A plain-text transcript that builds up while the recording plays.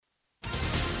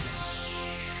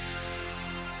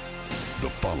The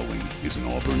following is an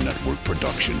Auburn Network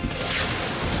production.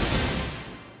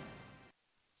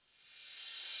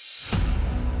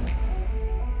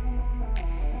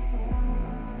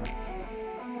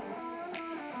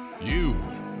 You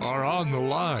are on the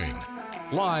line.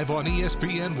 Live on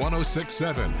ESPN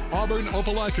 1067, Auburn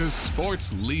Opelika's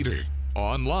sports leader.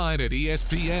 Online at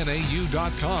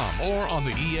espnau.com or on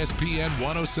the ESPN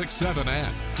 1067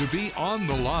 app. To be on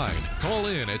the line, call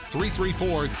in at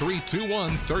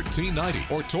 334-321-1390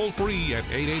 or toll free at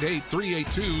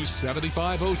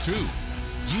 888-382-7502.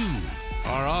 You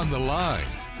are on the line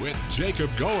with Jacob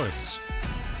Goins.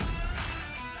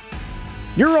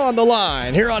 You're on the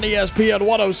line here on ESPN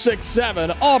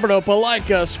 1067, Auburn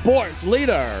Opelika sports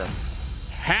leader.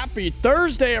 Happy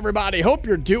Thursday, everybody. Hope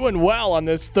you're doing well on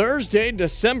this Thursday,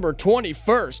 December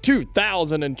 21st,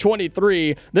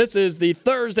 2023. This is the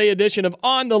Thursday edition of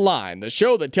On the Line, the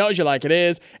show that tells you like it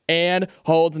is and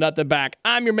holds nothing back.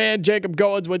 I'm your man, Jacob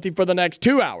Goins, with you for the next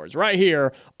 2 hours right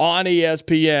here on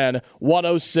ESPN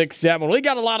 1067. We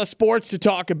got a lot of sports to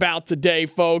talk about today,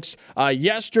 folks.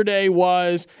 Yesterday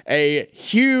was a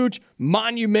huge,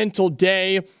 monumental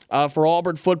day for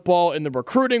Auburn football in the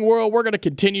recruiting world. We're going to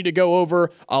continue to go over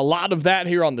a lot of that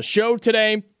here on the show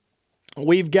today.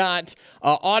 We've got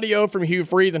audio from Hugh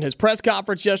Freeze and his press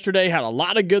conference yesterday. Had a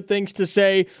lot of good things to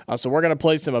say, so we're going to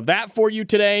play some of that for you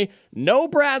today. No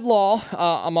Brad Law.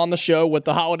 I'm on the show with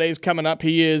the holidays coming up.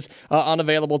 He is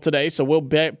unavailable today, so we'll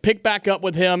pick back up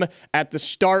with him at the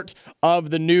start of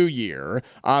the new year.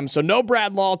 So no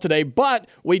Brad Law today, but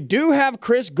we do have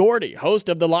Chris Gordy, host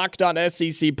of the Locked On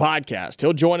SEC podcast.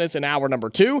 He'll join us in hour number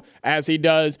 2, as he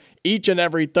does each and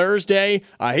every Thursday.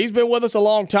 He's been with us a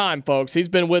long time, folks. He's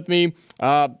been with me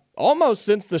almost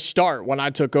since the start when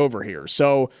I took over here.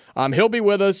 So he'll be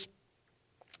with us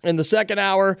in the second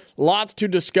hour. Lots to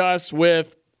discuss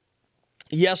with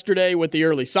yesterday with the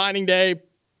early signing day.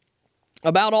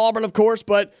 About Auburn, of course,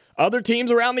 but other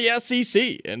teams around the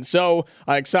SEC. And so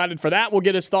excited for that. We'll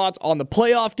get his thoughts on the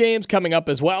playoff games coming up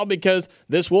as well, because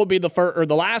this will be the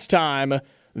last time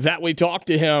that we talk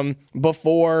to him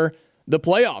before the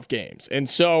playoff games. And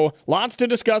so lots to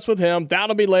discuss with him.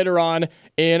 That'll be later on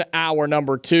in hour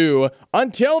number 2.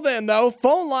 Until then, though,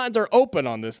 phone lines are open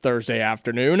on this Thursday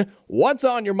afternoon. What's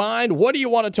on your mind? What do you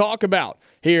want to talk about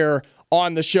here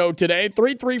on the show today?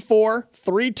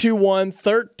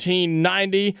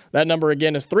 334-321-1390. That number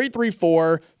again is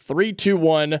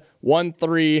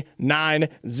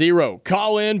 334-321-1390.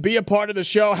 Call in, be a part of the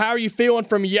show. How are you feeling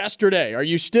from yesterday? Are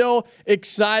you still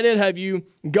excited? Have you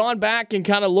gone back and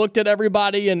kind of looked at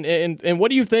everybody? And what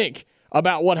do you think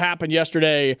about what happened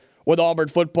yesterday with Auburn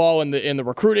football in the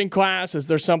recruiting class? Is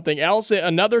there something else,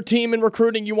 another team in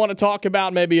recruiting you want to talk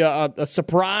about? Maybe a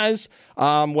surprise,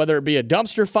 whether it be a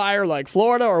dumpster fire like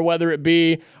Florida, or whether it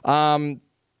be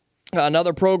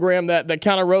another program that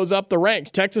kind of rose up the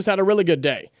ranks. Texas had a really good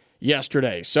day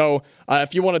yesterday. So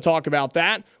if you want to talk about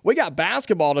that, we got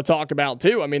basketball to talk about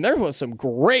too. I mean, there was some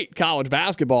great college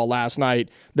basketball last night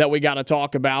that we got to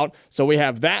talk about. So we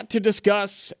have that to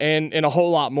discuss and a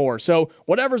whole lot more. So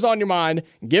whatever's on your mind,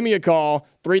 give me a call,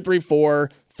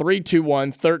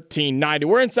 334-321-1390.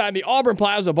 We're inside the Auburn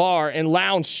Plaza Bar and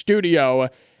Lounge Studio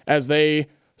as they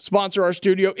sponsor our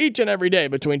studio each and every day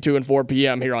between 2 and 4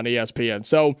 p.m. here on ESPN.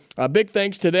 So big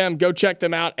thanks to them. Go check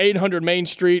them out. 800 Main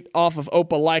Street off of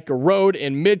Opelika Road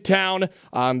in Midtown.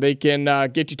 They can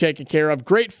get you taken care of.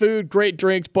 Great food, great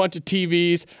drinks, bunch of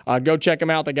TVs. Go check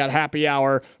them out. They got happy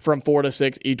hour from 4 to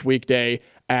 6 each weekday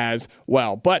as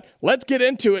well. But let's get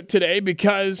into it today,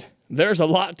 because there's a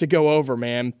lot to go over,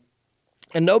 man.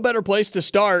 And no better place to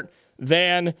start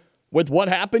than with what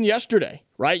happened yesterday,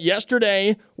 right?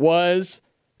 Yesterday was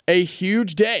a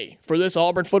huge day for this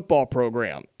Auburn football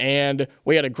program, and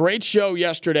we had a great show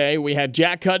yesterday. We had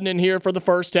Jack Hudden in here for the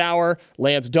first hour.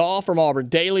 Lance Dahl from Auburn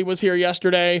Daily was here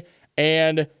yesterday,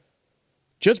 and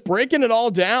just breaking it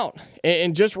all down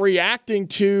and just reacting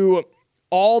to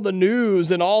all the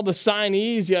news and all the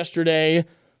signees yesterday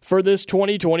for this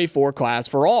 2024 class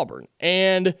for Auburn.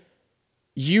 And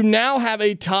you now have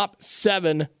a top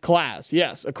 7 class.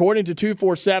 Yes, according to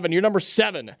 247, you're number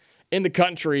 7 in the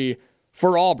country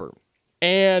for Auburn.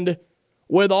 And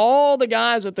with all the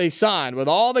guys that they signed, with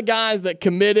all the guys that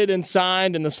committed and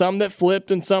signed, and the some that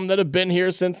flipped and some that have been here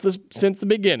since the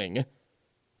beginning,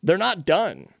 they're not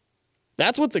done.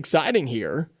 That's what's exciting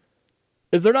here,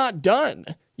 is they're not done.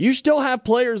 You still have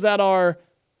players that are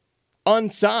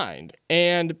unsigned,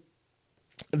 and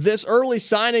this early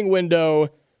signing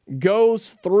window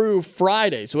goes through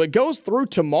Friday. So it goes through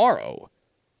tomorrow.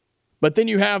 But then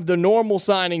you have the normal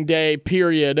signing day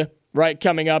period, right,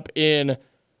 coming up in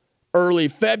early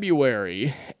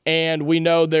February, and we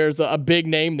know there's a big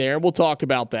name there. We'll talk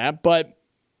about that. But,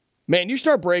 man, you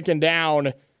start breaking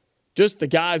down just the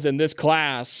guys in this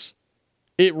class,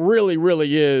 it really,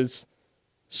 really is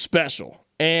special.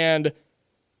 And,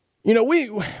 you know,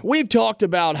 we've talked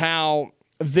about how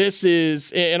this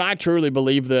is, and I truly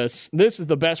believe this is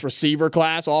the best receiver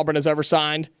class Auburn has ever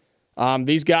signed.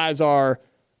 These guys are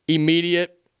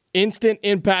immediate, instant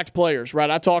impact players, right?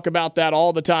 I talk about that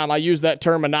all the time. I use that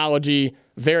terminology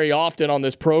very often on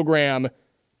this program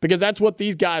because that's what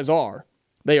these guys are.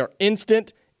 They are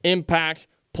instant impact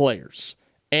players.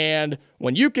 And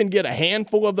when you can get a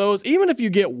handful of those, even if you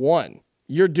get one,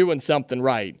 you're doing something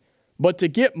right. But to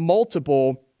get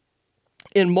multiple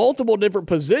in multiple different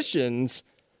positions,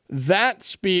 that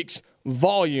speaks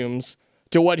volumes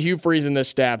to what Hugh Freeze and this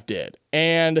staff did.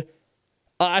 And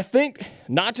I think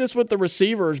not just with the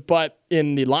receivers, but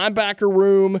in the linebacker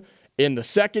room, in the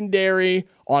secondary,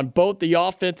 on both the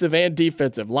offensive and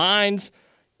defensive lines,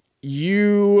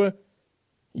 you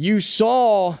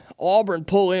saw Auburn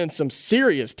pull in some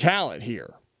serious talent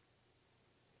here.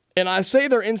 And I say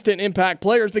they're instant impact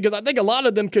players because I think a lot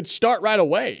of them could start right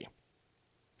away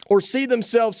or see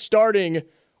themselves starting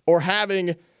or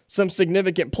having some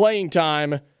significant playing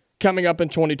time coming up in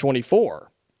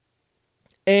 2024.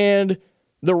 And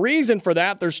the reason for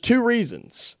that, there's two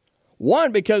reasons.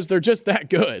 One, because they're just that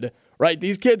good, right?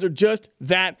 These kids are just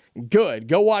that good.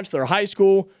 Go watch their high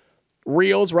school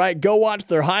reels, right? Go watch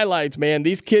their highlights, man.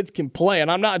 These kids can play.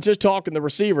 And I'm not just talking the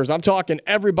receivers. I'm talking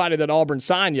everybody that Auburn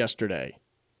signed yesterday.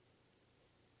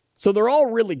 So they're all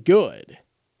really good.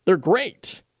 They're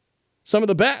great. Some of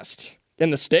the best in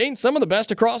the state, some of the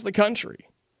best across the country.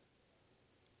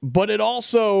 But it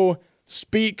also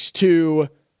speaks to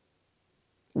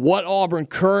what Auburn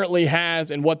currently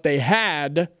has and what they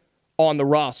had on the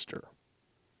roster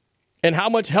and how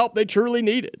much help they truly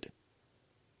needed.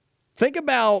 Think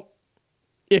about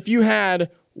if you had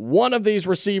one of these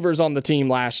receivers on the team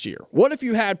last year. What if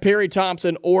you had Perry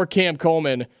Thompson or Cam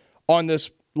Coleman on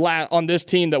this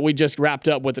team that we just wrapped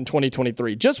up with in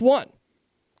 2023? Just one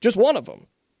of them.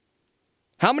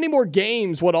 How many more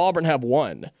games would Auburn have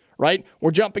won, right?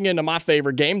 We're jumping into my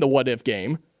favorite game, the what-if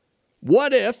game.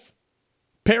 What if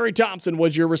Perry Thompson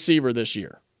was your receiver this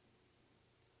year?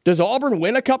 Does Auburn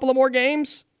win a couple of more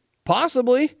games?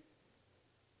 Possibly,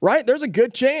 right? There's a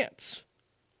good chance.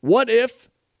 What if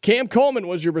Cam Coleman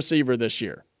was your receiver this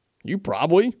year? You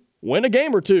probably win a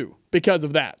game or two because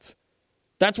of that.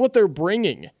 That's what they're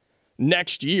bringing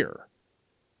next year.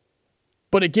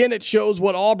 But again, it shows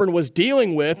what Auburn was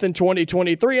dealing with in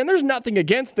 2023. And there's nothing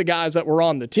against the guys that were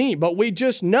on the team, but we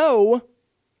just know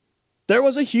there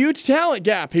was a huge talent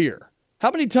gap here.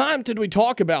 How many times did we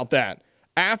talk about that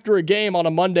after a game on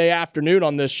a Monday afternoon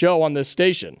on this show, on this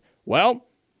station? Well,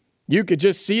 you could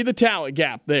just see the talent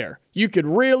gap there. You could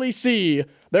really see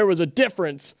there was a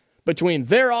difference between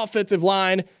their offensive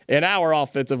line and our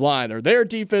offensive line, or their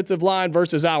defensive line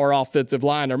versus our offensive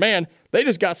line. Or, man, they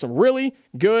just got some really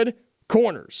good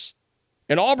corners.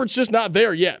 And Auburn's just not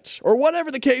there yet, or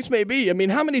whatever the case may be. I mean,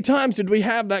 how many times did we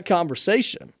have that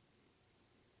conversation?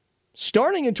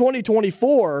 Starting in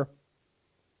 2024,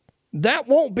 that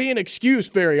won't be an excuse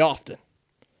very often.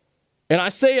 And I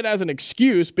say it as an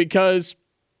excuse because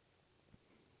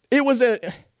it was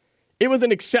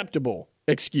an acceptable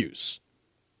excuse.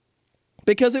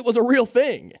 Because it was a real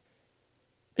thing.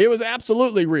 It was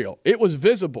absolutely real. It was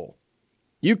visible.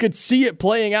 You could see it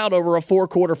playing out over a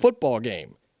 4-quarter football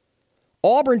game.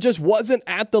 Auburn just wasn't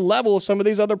at the level of some of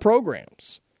these other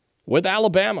programs. With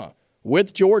Alabama,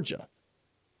 with Georgia,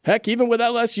 heck, even with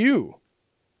LSU.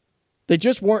 They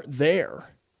just weren't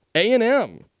there.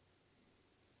 A&M.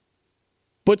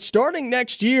 But starting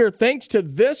next year, thanks to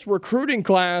this recruiting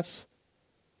class,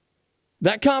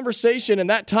 that conversation and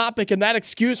that topic and that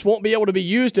excuse won't be able to be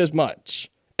used as much.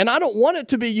 And I don't want it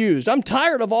to be used. I'm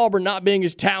tired of Auburn not being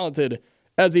as talented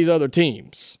as these other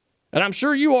teams. And I'm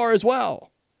sure you are as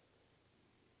well.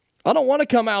 I don't want to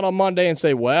come out on Monday and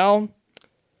say, well,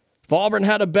 if Auburn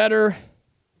had a better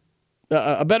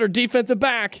defensive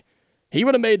back, he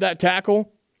would have made that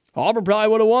tackle. Auburn probably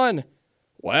would have won.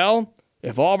 Well,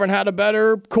 if Auburn had a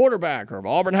better quarterback, or if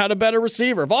Auburn had a better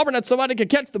receiver, if Auburn had somebody who could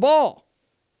catch the ball,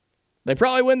 they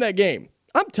probably win that game.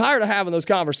 I'm tired of having those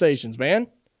conversations, man.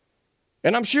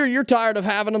 And I'm sure you're tired of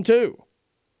having them too.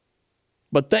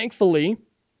 But thankfully,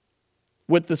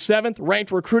 with the 7th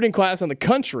ranked recruiting class in the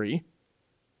country,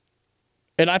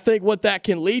 and I think what that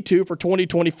can lead to for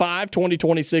 2025,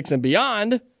 2026, and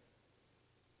beyond,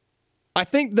 I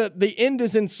think that the end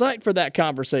is in sight for that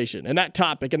conversation and that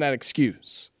topic and that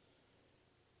excuse.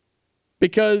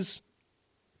 Because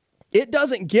it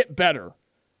doesn't get better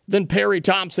than Perry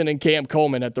Thompson and Cam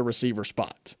Coleman at the receiver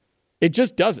spot. It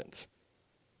just doesn't.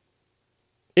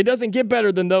 It doesn't get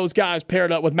better than those guys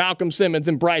paired up with Malcolm Simmons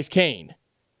and Bryce Cain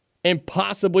and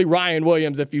possibly Ryan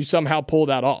Williams if you somehow pull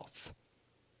that off.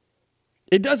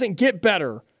 It doesn't get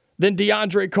better than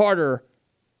DeAndre Carter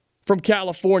from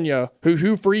California, who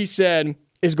Hugh Freeze said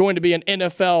is going to be an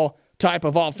NFL type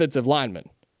of offensive lineman.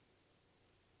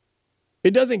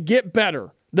 It doesn't get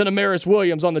better than Amaris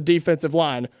Williams on the defensive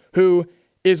line, who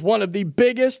is one of the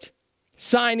biggest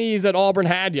signees that Auburn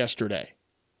had yesterday.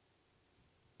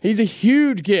 He's a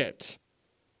huge get.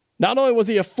 Not only was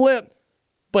he a flip,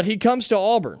 but he comes to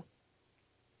Auburn.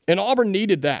 And Auburn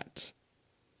needed that.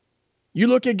 You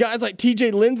look at guys like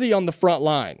TJ Lindsey on the front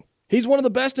line. He's one of the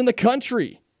best in the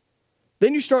country.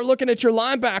 Then you start looking at your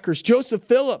linebackers, Joseph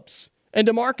Phillips and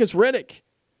DeMarcus Riddick.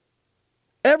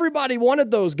 Everybody wanted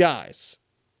those guys.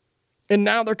 And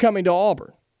now they're coming to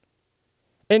Auburn.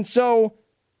 And so,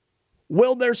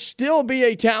 will there still be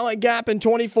a talent gap in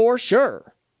 24?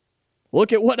 Sure.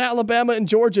 Look at what Alabama and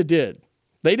Georgia did.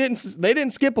 They didn't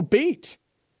skip a beat.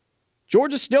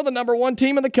 Georgia's still the number one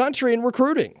team in the country in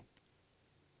recruiting.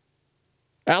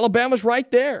 Alabama's right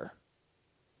there.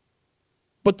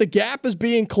 But the gap is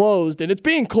being closed, and it's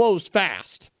being closed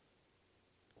fast.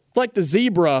 It's like the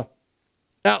zebra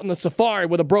out in the safari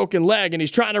with a broken leg, and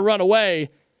he's trying to run away,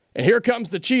 and here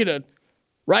comes the cheetah,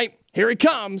 right? Here he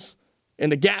comes,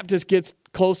 and the gap just gets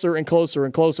closer and closer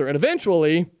and closer, and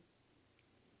eventually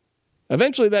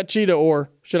that cheetah, or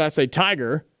should I say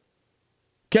tiger,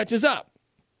 catches up.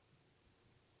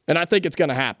 And I think it's going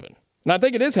to happen. And I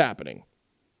think it is happening.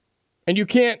 And you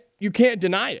can't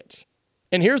deny it.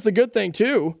 And here's the good thing,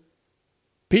 too.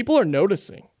 People are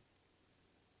noticing.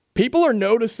 People are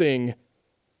noticing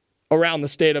around the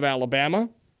state of Alabama,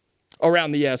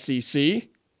 around the SEC,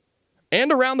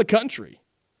 and around the country.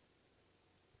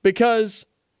 Because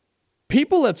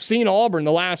people have seen Auburn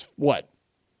the last,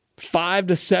 5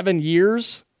 to 7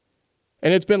 years?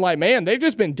 And it's been like, man, they've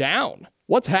just been down.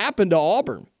 What's happened to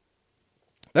Auburn?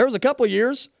 There was a couple of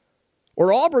years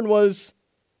where Auburn was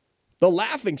the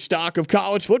laughingstock of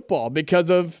college football because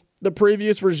of the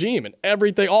previous regime and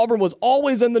everything. Auburn was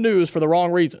always in the news for the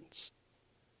wrong reasons.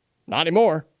 Not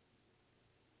anymore.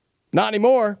 Not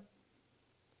anymore.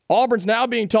 Auburn's now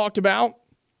being talked about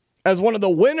as one of the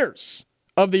winners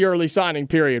of the early signing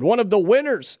period, one of the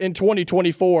winners in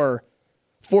 2024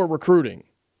 for recruiting.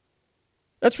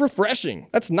 That's refreshing.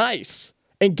 That's nice.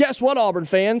 And guess what, Auburn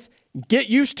fans? Get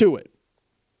used to it.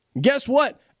 Guess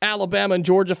what, Alabama and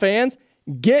Georgia fans?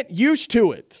 Get used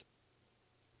to it.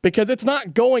 Because it's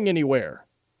not going anywhere.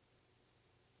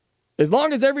 As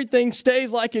long as everything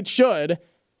stays like it should,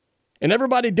 and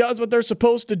everybody does what they're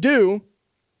supposed to do,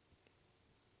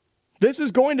 this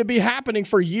is going to be happening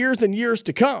for years and years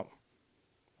to come.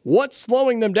 What's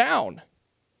slowing them down?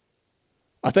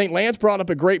 I think Lance brought up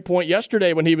a great point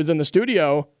yesterday when he was in the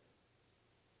studio.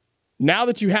 Now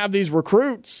that you have these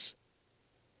recruits,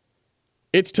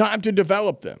 it's time to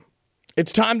develop them.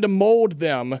 It's time to mold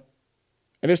them.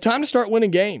 And it's time to start winning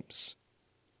games.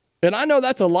 And I know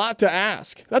that's a lot to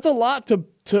ask. That's a lot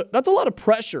that's a lot of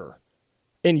pressure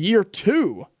in year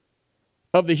 2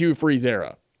 of the Hugh Freeze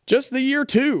era. Just the year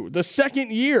 2, the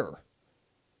second year.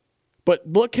 But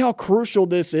look how crucial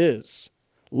this is.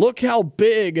 Look how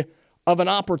big of an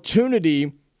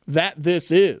opportunity that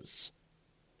this is.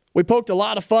 We poked a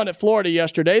lot of fun at Florida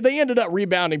yesterday. They ended up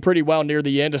rebounding pretty well near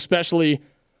the end, especially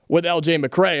with L.J.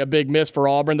 McCray, a big miss for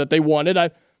Auburn that they wanted. I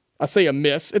say a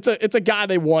miss. It's a guy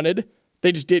they wanted.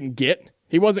 They just didn't get.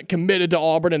 He wasn't committed to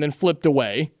Auburn and then flipped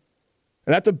away.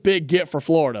 And that's a big get for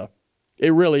Florida.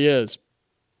 It really is.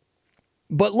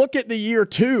 But look at the year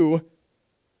 2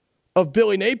 of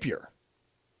Billy Napier.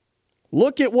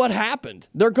 Look at what happened.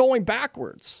 They're going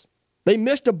backwards. They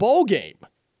missed a bowl game.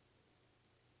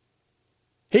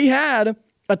 He had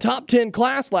a top 10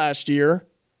 class last year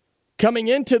coming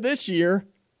into this year,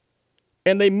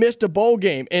 and they missed a bowl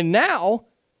game. And now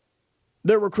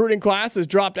their recruiting class has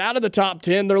dropped out of the top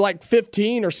 10. They're like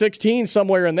 15 or 16,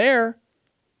 somewhere in there.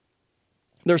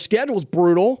 Their schedule's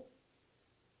brutal,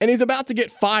 and he's about to get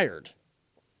fired.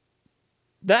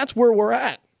 That's where we're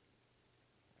at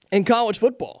in college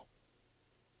football.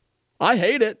 I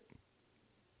hate it.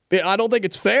 I don't think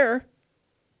it's fair,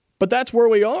 but that's where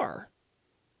we are.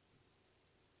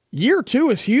 Year 2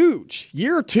 is huge.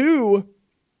 Year 2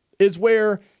 is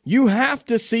where you have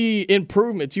to see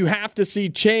improvements. You have to see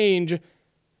change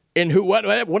in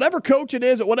whatever coach it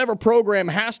is at whatever program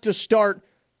has to start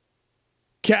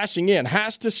cashing in,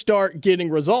 has to start getting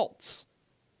results.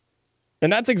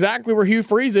 And that's exactly where Hugh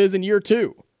Freeze is in year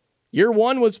 2. Year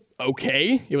 1 was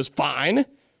okay. It was fine.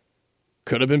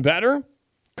 Could have been better.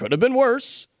 Could have been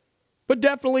worse, but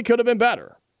definitely could have been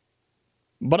better.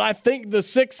 But I think the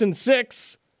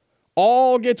 6-6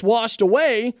 all gets washed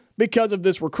away because of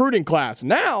this recruiting class.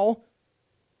 Now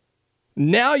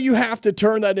you have to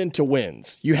turn that into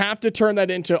wins. You have to turn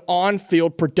that into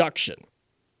on-field production.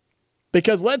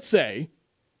 Because let's say,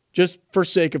 just for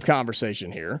sake of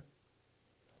conversation here,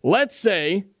 let's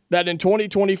say that in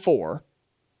 2024,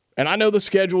 and I know the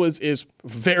schedule is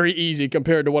very easy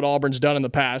compared to what Auburn's done in the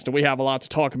past, and we have a lot to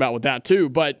talk about with that too,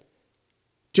 but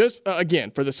just,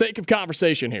 again, for the sake of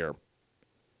conversation here,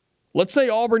 let's say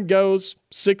Auburn goes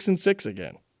 6-6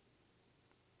 again.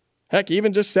 Heck,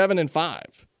 even just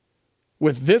 7-5.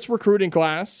 With this recruiting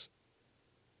class,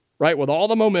 right, with all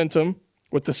the momentum,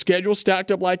 with the schedule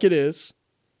stacked up like it is,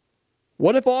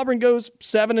 what if Auburn goes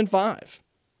 7-5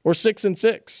 or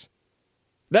 6-6?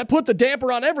 That puts a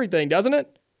damper on everything, doesn't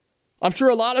it? I'm sure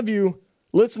a lot of you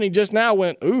listening just now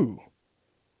went, ooh,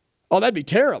 oh, that'd be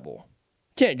terrible.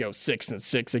 Can't go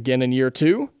 6-6 again in year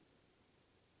 2.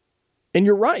 And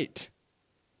you're right.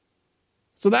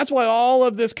 So that's why all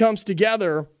of this comes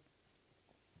together.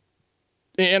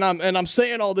 And I'm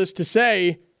saying all this to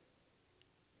say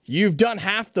you've done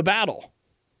half the battle,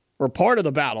 or part of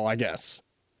the battle, I guess.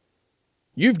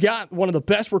 You've got one of the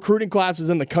best recruiting classes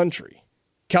in the country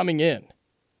coming in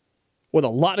with a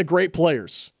lot of great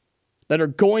players that are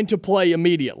going to play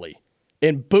immediately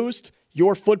and boost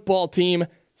your football team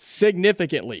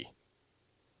significantly.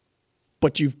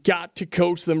 But you've got to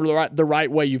coach them the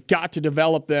right way. You've got to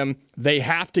develop them. They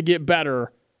have to get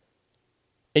better,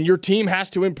 and your team has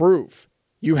to improve.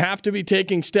 You have to be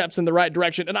taking steps in the right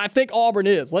direction, and I think Auburn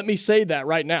is. Let me say that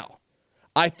right now.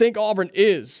 I think Auburn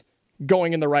is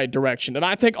going in the right direction, and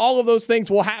I think all of those things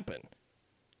will happen.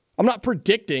 I'm not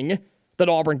predicting that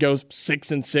Auburn goes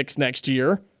 6-6 next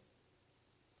year.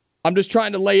 I'm just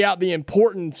trying to lay out the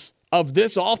importance of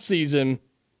this offseason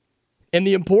and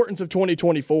the importance of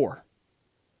 2024.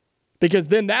 Because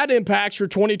then that impacts your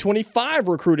 2025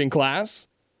 recruiting class,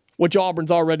 which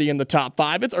Auburn's already in the top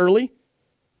 5. It's early,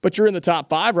 but you're in the top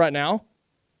 5 right now.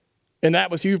 And that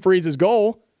was Hugh Freeze's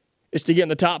goal, is to get in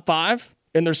the top 5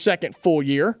 in their second full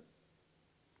year.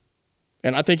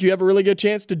 And I think you have a really good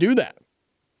chance to do that.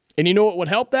 And you know what would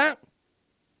help that?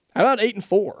 How about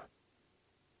 8-4?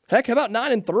 Heck, how about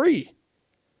 9-3?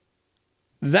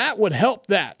 That would help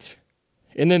that.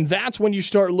 And then that's when you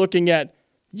start looking at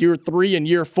year 3 and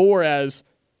year 4 as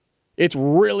it's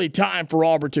really time for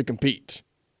Auburn to compete.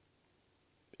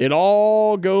 It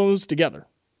all goes together.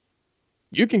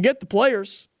 You can get the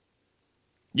players.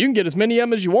 You can get as many of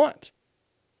them as you want.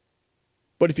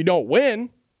 But if you don't win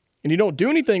and you don't do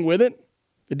anything with it,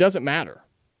 it doesn't matter.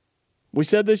 We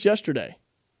said this yesterday.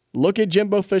 Look at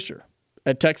Jimbo Fisher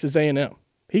at Texas A&M.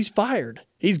 He's fired.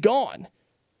 He's gone.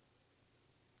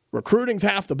 Recruiting's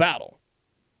half the battle.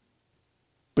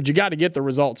 But you got to get the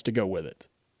results to go with it.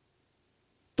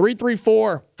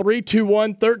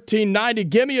 334-321-1390.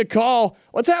 Give me a call.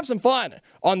 Let's have some fun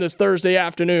on this Thursday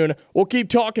afternoon. We'll keep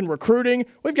talking recruiting.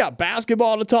 We've got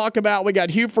basketball to talk about. We got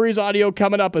Hugh Freeze audio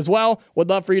coming up as well. Would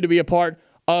love for you to be a part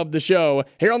of the show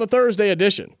here on the Thursday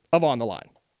edition of On the Line.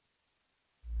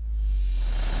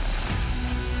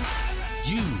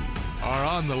 You are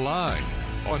on the line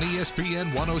on ESPN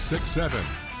 1067.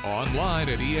 Online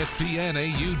at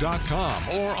ESPNAU.com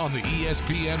or on the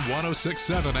ESPN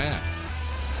 1067 app.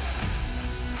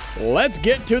 Let's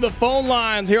get to the phone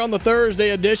lines here on the Thursday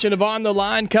edition of On the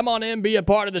Line. Come on in, be a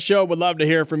part of the show. Would love to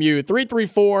hear from you.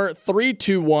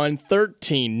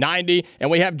 334-321-1390.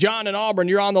 And we have John in Auburn.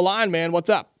 You're on the line, man.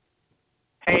 What's up?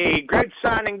 Hey, great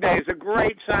signing day. It's a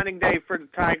great signing day for the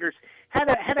Tigers. Had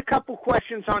a couple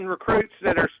questions on recruits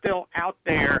that are still out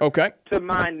there. Okay. To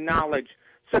my knowledge.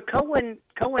 So Cohen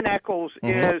Eccles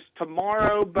is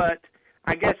tomorrow, but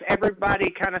I guess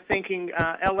everybody kind of thinking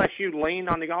LSU lean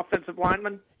on the offensive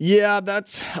lineman. Yeah,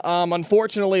 that's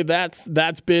unfortunately that's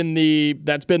been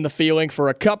the feeling for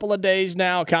a couple of days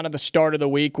now. Kind of the start of the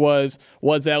week was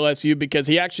LSU, because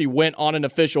he actually went on an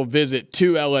official visit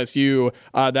to LSU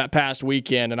that past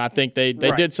weekend, and I think they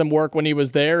Right. did some work when he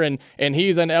was there, and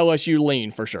he's an LSU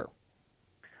lean for sure.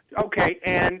 Okay,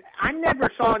 and I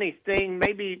never saw anything.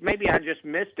 Maybe I just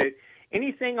missed it.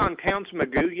 Anything on Towns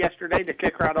Magoo yesterday, the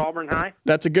kicker out of Auburn High?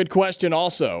 That's a good question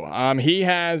also. He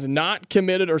has not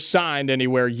committed or signed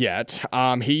anywhere yet.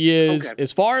 He is, Okay.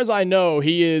 as far as I know,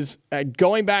 he is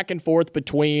going back and forth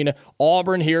between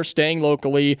Auburn here, staying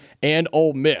locally, and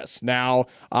Ole Miss. Now,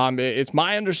 it's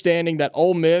my understanding that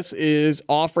Ole Miss is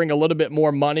offering a little bit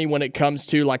more money when it comes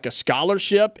to like a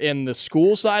scholarship in the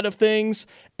school side of things.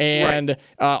 And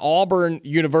Auburn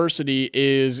University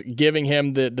is giving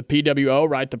him the PWO,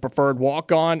 right, the preferred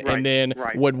walk-on, and then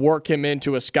would work him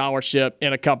into a scholarship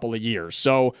in a couple of years.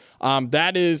 So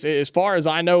that is, as far as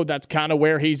I know, that's kind of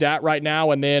where he's at right now.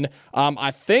 And then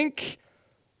I think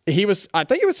he was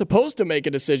supposed to make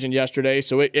a decision yesterday,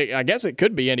 so I guess it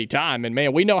could be any time. And,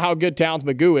 man, we know how good Towns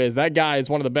Magoo is. That guy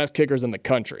is one of the best kickers in the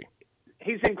country.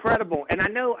 He's incredible. And I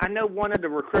know one of the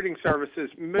recruiting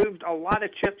services moved a lot of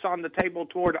chips on the table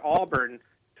toward Auburn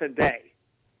today.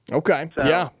 Okay. So,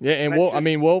 yeah, and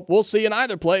we'll see in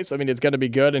either place. I mean, it's going to be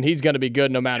good, and he's going to be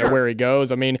good no matter where he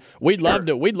goes. I mean, we'd love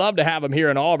to have him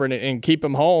here in Auburn and keep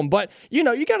him home. But you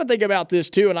got to think about this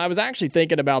too. And I was actually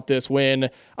thinking about this when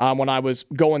I was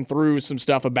going through some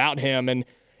stuff about him. And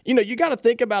you got to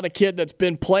think about a kid that's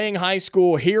been playing high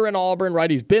school here in Auburn,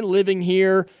 right? He's been living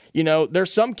here.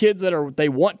 There's some kids they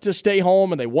want to stay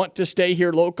home and they want to stay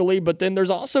here locally, but then there's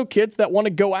also kids that want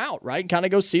to go out, right? Kind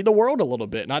of go see the world a little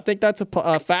bit. And I think that's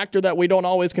a factor that we don't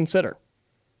always consider.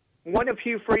 One of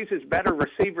Hugh Freeze's better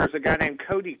receivers, a guy named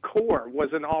Cody Core, was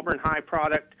an Auburn High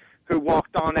product who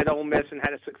walked on at Ole Miss and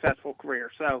had a successful career.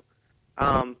 So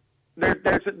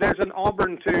there's an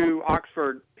Auburn to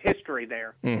Oxford history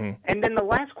there. Mm-hmm. And then the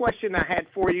last question I had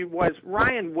for you was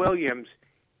Ryan Williams.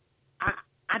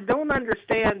 I don't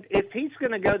understand, if he's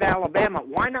going to go to Alabama,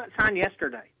 why not sign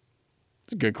yesterday?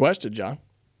 It's a good question, John.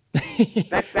 He's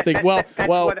been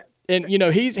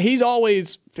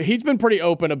pretty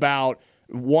open about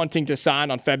wanting to sign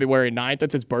on February 9th.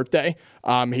 That's his birthday.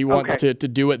 He wants to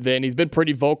do it then. He's been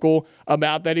pretty vocal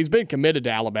about that. He's been committed to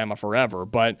Alabama forever,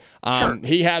 but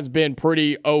he has been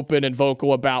pretty open and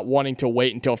vocal about wanting to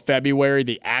wait until February,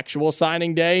 the actual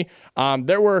signing day.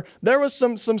 There was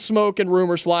some smoke and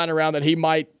rumors flying around that he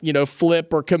might,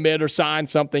 flip or commit or sign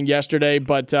something yesterday,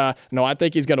 but no, I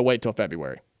think he's going to wait till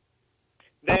February.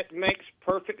 That makes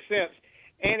perfect sense.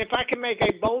 And if I can make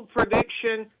a bold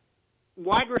prediction,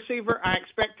 wide receiver I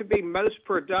expect to be most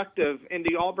productive in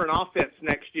the Auburn offense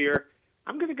next year,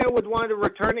 I'm going to go with one of the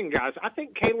returning guys. I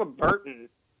think Caleb Burton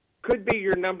could be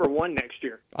your number one next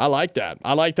year. I like that.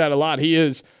 I like that a lot. He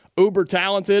is uber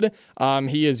talented.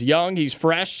 He is young. He's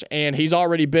fresh, and he's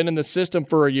already been in the system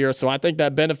for a year, so I think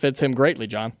that benefits him greatly,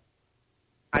 John.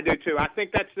 I do, too. I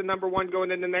think that's the number one going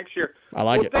into next year. I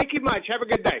like it. Thank you much. Have a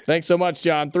good day. Thanks so much,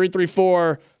 John.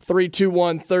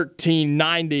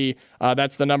 334-321-1390.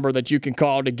 That's the number that you can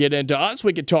call to get into us.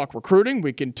 We can talk recruiting.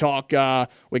 We can talk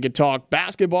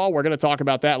basketball. We're going to talk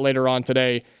about that later on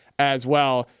today as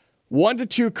well. Wanted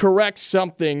to correct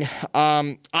something.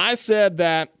 I said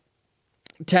that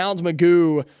Towns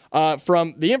Magoo,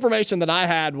 from the information that I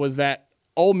had, was that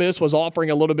Ole Miss was offering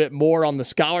a little bit more on the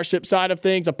scholarship side of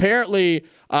things. Apparently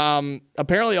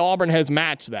Auburn has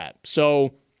matched that.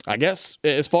 So I guess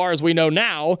as far as we know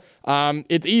now,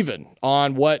 it's even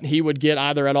on what he would get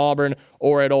either at Auburn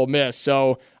or at Ole Miss.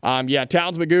 So,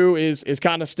 Towns Magoo is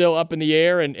kind of still up in the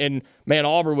air, and man,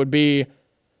 Auburn would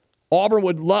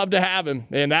love to have him,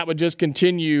 and that would just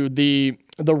continue the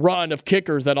run of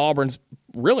kickers that Auburn's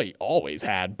really always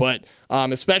had, but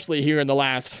especially here in the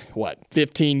last,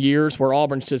 15 years, where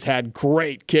Auburn's just had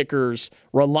great kickers,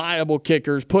 reliable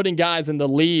kickers, putting guys in the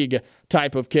league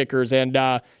type of kickers. And,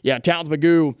 Towns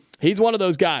Magoo, he's one of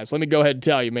those guys. Let me go ahead and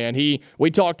tell you, man.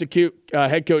 We talked to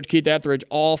head coach Keith Etheridge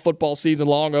all football season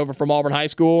long over from Auburn High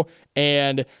School,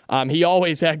 and he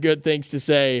always had good things to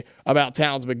say about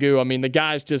Towns Magoo. I mean, the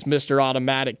guy's just Mr.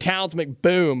 Automatic. Towns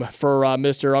McBoom for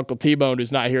Mr. Uncle T-Bone,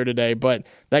 who's not here today, but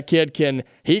that kid can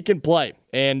play,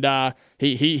 and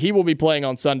he will be playing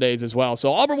on Sundays as well.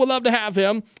 So Auburn would love to have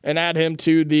him and add him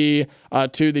to the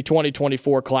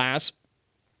 2024 class.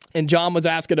 And John was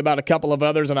asking about a couple of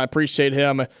others, and I appreciate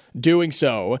him doing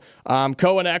so.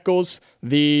 Cohen Eccles,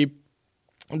 the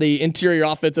interior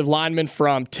offensive lineman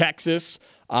from Texas,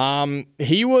 seemed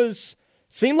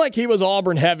like he was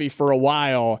Auburn heavy for a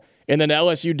while, and then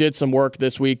LSU did some work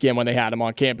this weekend when they had him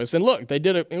on campus. And they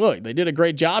did a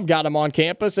great job, got him on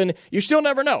campus, and you still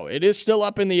never know. It is still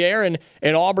up in the air, and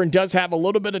Auburn does have a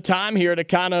little bit of time here to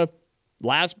kind of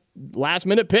last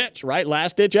minute pitch, right?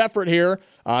 Last ditch effort here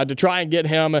to try and get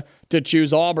him to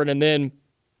choose Auburn. And then,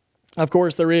 of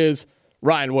course, there is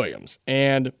Ryan Williams.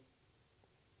 And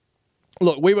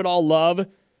look, we would all love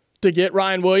to get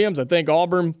Ryan Williams. I think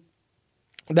Auburn,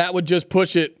 that would just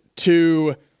push it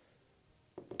to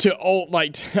the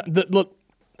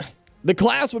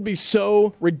class would be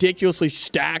so ridiculously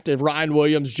stacked if Ryan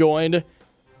Williams joined.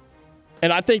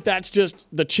 And I think that's just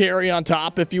the cherry on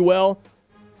top, if you will.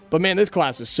 But, man, this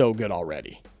class is so good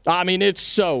already. I mean, it's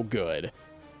so good.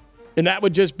 And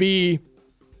that'd just be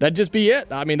it.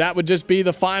 I mean, that would just be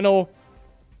the final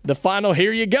the final,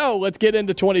 here you go, let's get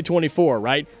into 2024,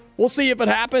 right? We'll see if it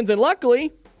happens, and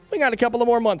luckily, we got a couple of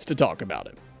more months to talk about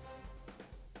it.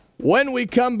 When we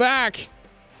come back,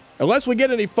 unless we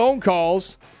get any phone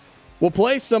calls, we'll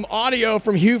play some audio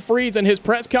from Hugh Freeze and his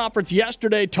press conference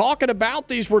yesterday talking about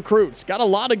these recruits. Got a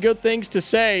lot of good things to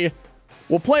say.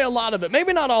 We'll play a lot of it.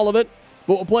 Maybe not all of it,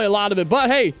 but we'll play a lot of it.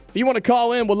 But, hey, if you want to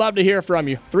call in, we'd love to hear from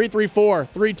you.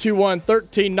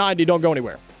 334-321-1390. Don't go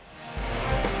anywhere.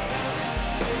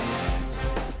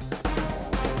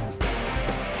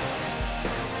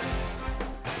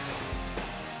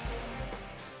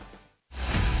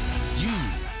 You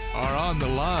are on the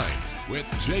line with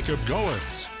Jacob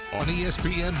Goins on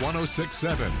ESPN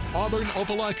 106.7, Auburn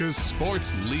Opelika's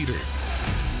sports leader.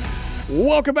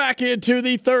 Welcome back into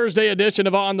the Thursday edition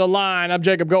of On the Line. I'm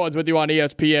Jacob Goins with you on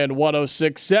ESPN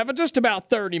 106.7, just about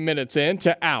 30 minutes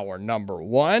into hour number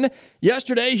one.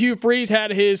 Yesterday, Hugh Freeze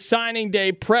had his signing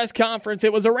day press conference.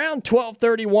 It was around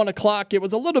 12:30, 1 o'clock. It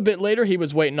was a little bit later. He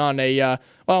was waiting on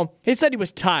he said he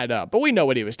was tied up, but we know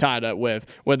what he was tied up with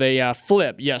a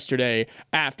flip yesterday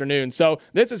afternoon. So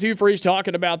this is Hugh Freeze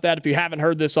talking about that. If you haven't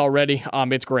heard this already,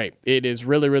 it's great. It is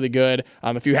really, really good.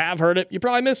 If you have heard it, you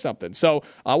probably missed something. So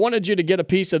I wanted you to get a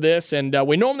piece of this, and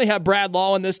we normally have Brad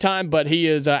Law in this time, but he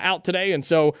is out today, and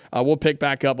so we'll pick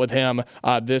back up with him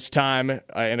this time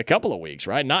in a couple of weeks,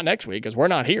 right? Not next week, because we're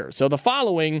not here. So the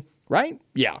following, right?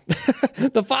 Yeah.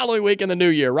 The following week in the new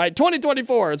year, right?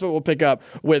 2024 is what we'll pick up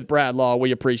with Brad Law.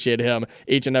 We appreciate him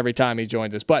each and every time he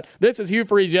joins us. But this is Hugh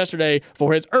Freeze yesterday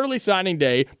for his early signing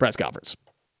day press conference.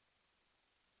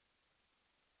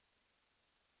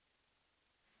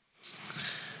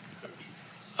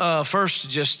 First,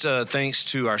 just thanks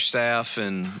to our staff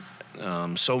and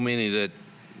so many that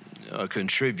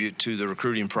contribute to the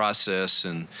recruiting process.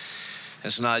 And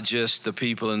it's not just the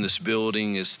people in this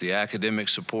building, it's the academic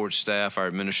support staff, our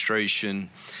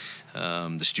administration,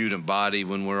 the student body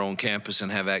when we're on campus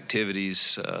and have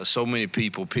activities. So many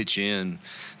people pitch in,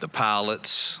 the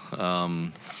pilots,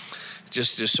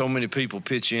 just so many people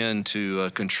pitch in to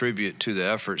contribute to the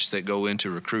efforts that go into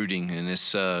recruiting, and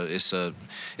it's a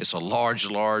large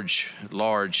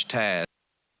task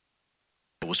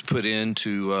that was put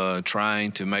into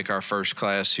trying to make our first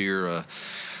class here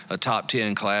a top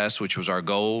 10 class, which was our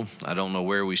goal. I don't know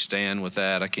where we stand with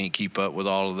that. I can't keep up with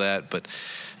all of that, but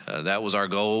that was our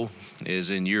goal,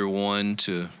 is in year one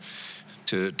to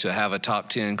have a top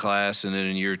 10 class, and then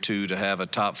in year two to have a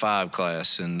top 5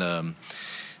 class. And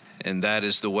that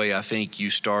is the way I think you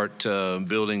start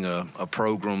building a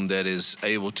program that is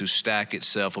able to stack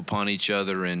itself upon each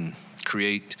other and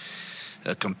create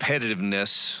a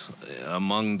competitiveness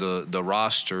among the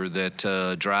roster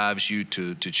that drives you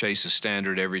to chase a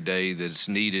standard every day that's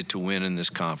needed to win in this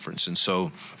conference. And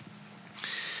so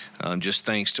just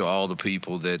thanks to all the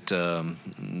people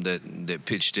that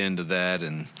pitched into that.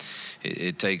 And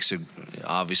it takes,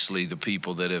 obviously, the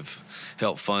people that have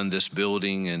helped fund this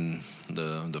building and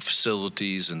the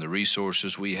facilities and the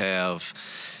resources we have.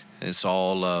 It's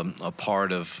all a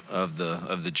part of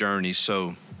the journey.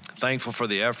 So thankful for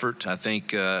the effort. I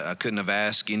think I couldn't have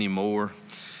asked any more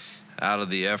out of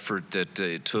the effort that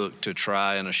it took to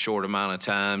try in a short amount of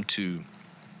time to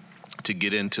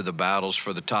get into the battles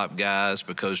for the top guys,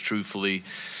 because truthfully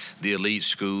the elite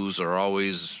schools are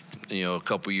always a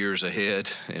couple years ahead,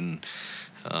 and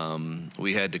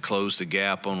we had to close the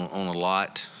gap on a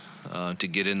lot to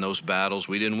get in those battles.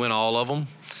 We didn't win all of them,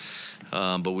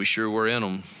 but we sure were in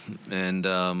them, and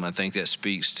I think that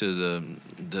speaks to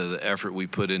the effort we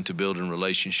put into building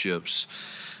relationships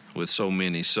with so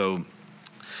many. So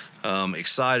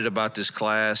excited about this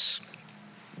class.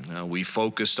 We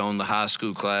focused on the high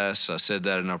school class. I said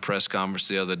that in our press conference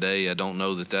the other day. I don't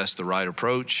know that that's the right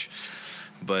approach,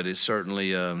 but it's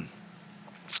certainly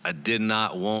I did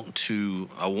not want to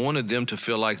 – I wanted them to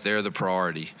feel like they're the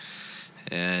priority.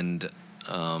 And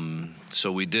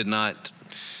so we did not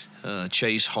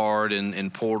chase hard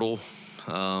in portal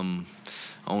on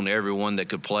everyone that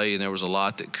could play, and there was a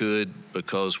lot that could,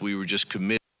 because we were just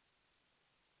committed.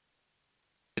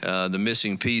 The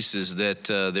missing pieces that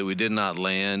we did not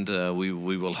land, we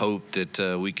will hope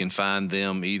that we can find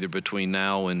them either between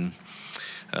now and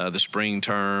the spring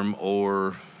term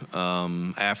or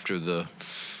after the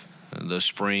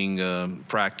spring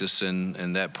practice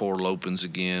and that portal opens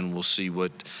again. We'll see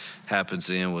what happens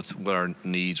then with what our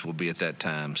needs will be at that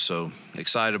time. So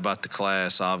excited about the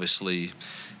class, obviously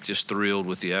just thrilled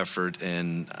with the effort,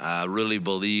 and I really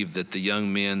believe that the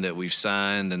young men that we've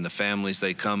signed and the families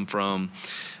they come from,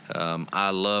 I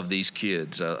love these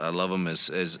kids. I love them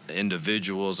as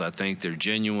individuals. I think they're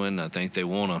genuine. I think they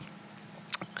want to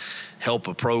help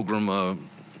a program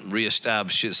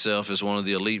reestablish itself as one of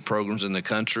the elite programs in the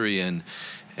country, and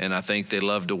I think they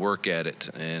love to work at it,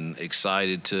 and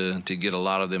excited to get a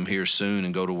lot of them here soon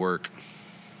and go to work.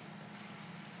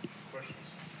 Questions?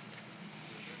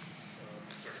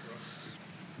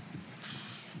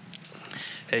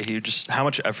 Hey, Hugh, just how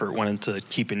much effort went into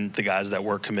keeping the guys that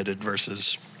were committed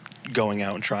versus going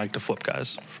out and trying to flip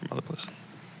guys from other places?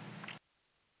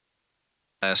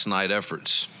 Last night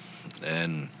efforts,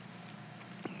 and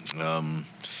you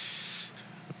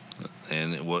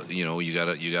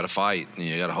gotta fight, and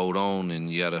you gotta hold on, and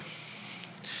you gotta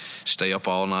stay up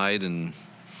all night and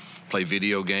play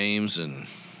video games and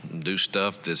do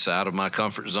stuff that's out of my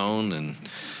comfort zone, and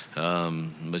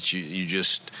but you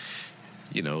just,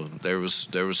 there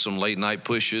was some late night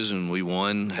pushes, and we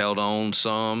held on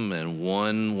some, and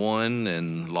won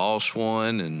and lost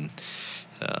one, and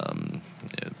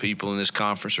people in this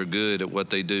conference are good at what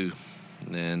they do,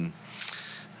 and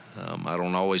I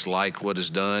don't always like what is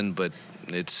done, but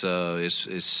it's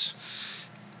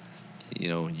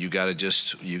you got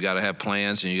to have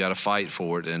plans, and you got to fight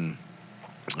for it, and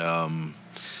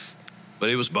but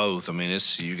it was both. I mean,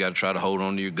 you got to try to hold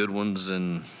on to your good ones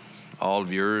and all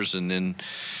of yours, and then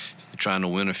you're trying to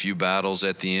win a few battles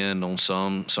at the end on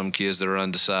some kids that are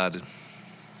undecided.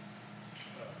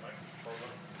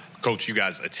 Coach, you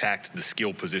guys attacked the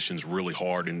skill positions really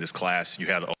hard in this class. You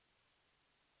had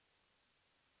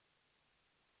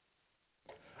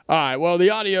All right, well, the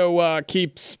audio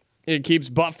keeps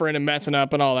buffering and messing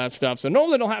up and all that stuff. So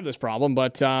normally don't have this problem,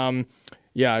 but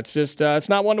yeah, it's just it's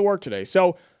not one to work today.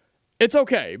 So it's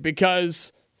okay,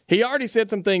 because he already said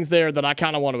some things there that I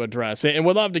kind of want to address, and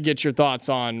we'd love to get your thoughts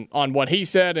on what he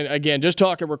said. And again, just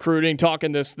talking recruiting,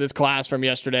 talking this class from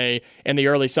yesterday and the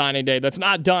early signing day that's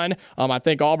not done. I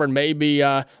think Auburn may be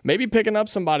picking up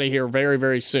somebody here very,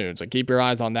 very soon, so keep your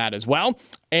eyes on that as well.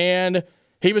 And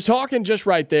he was talking just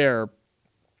right there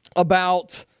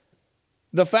about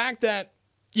the fact that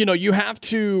you have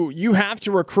to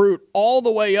recruit all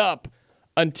the way up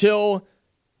until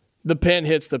the pen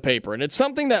hits the paper. And it's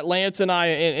something that Lance and I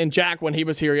and Jack, when he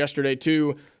was here yesterday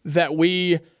too, that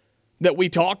we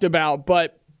talked about.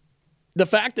 But the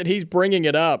fact that he's bringing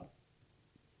it up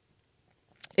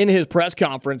in his press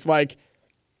conference, like,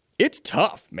 it's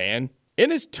tough, man.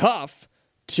 It is tough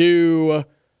to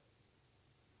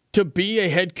be a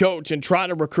head coach and try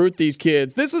to recruit these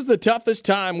kids. This is the toughest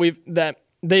time that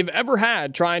they've ever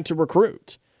had trying to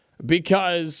recruit,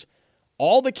 because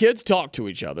all the kids talk to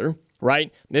each other,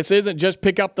 right? This isn't just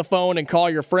pick up the phone and call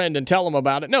your friend and tell them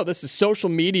about it. No, this is social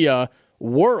media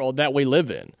world that we live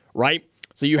in, right?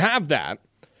 So you have that.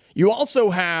 You also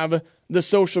have the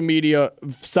social media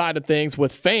side of things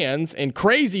with fans, and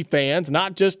crazy fans,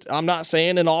 I'm not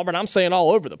saying in Auburn, I'm saying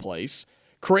all over the place.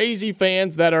 Crazy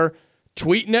fans that are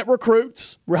tweeting at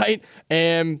recruits, right?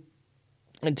 And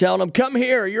telling them, come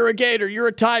here, you're a Gator, you're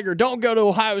a Tiger, don't go to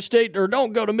Ohio State, or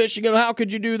don't go to Michigan, how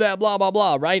could you do that, blah, blah,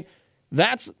 blah, right?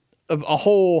 That's a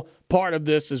whole part of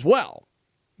this as well.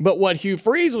 But what Hugh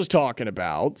Freeze was talking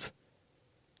about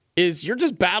is you're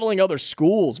just battling other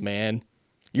schools, man.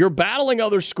 You're battling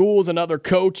other schools and other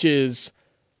coaches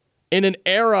in an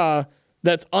era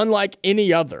that's unlike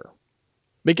any other.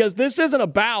 Because this isn't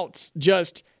about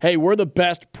just, hey, we're the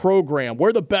best program,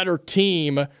 we're the better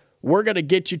team, we're going to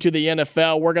get you to the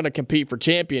NFL, we're going to compete for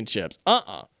championships.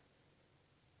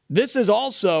 This is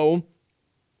also,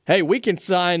 hey, we can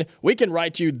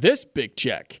write you this big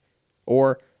check.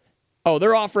 Or, oh,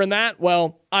 they're offering that?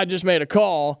 Well, I just made a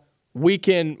call. We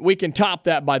can top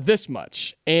that by this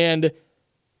much. And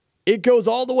it goes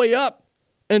all the way up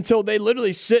until they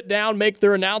literally sit down, make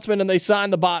their announcement, and they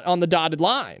sign on the dotted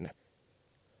line.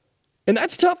 And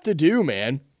that's tough to do,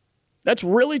 man. That's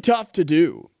really tough to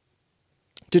do.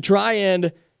 To try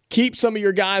and keep some of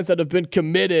your guys that have been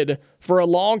committed for a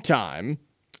long time.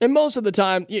 And most of the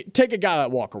time, take a guy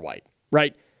like Walker White,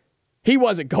 right? He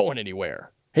wasn't going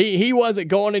anywhere. He wasn't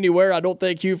going anywhere. I don't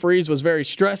think Hugh Freeze was very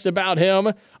stressed about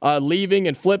him leaving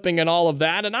and flipping and all of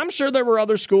that. And I'm sure there were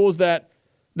other schools that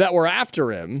were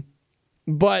after him.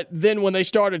 But then when they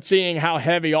started seeing how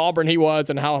heavy Auburn he was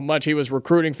and how much he was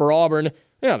recruiting for Auburn,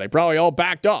 they probably all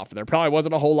backed off. There probably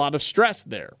wasn't a whole lot of stress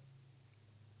there.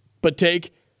 But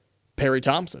take Perry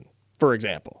Thompson, for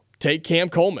example. Take Cam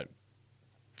Coleman,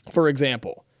 for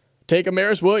example. Take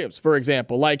Amaris Williams, for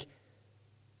example. Like,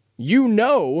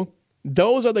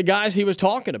 those are the guys he was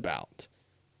talking about.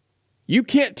 You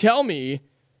can't tell me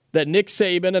that Nick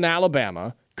Saban in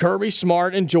Alabama, Kirby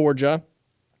Smart in Georgia,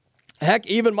 heck,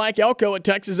 even Mike Elko at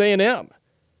Texas A&M,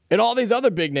 and all these other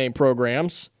big-name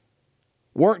programs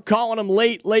weren't calling them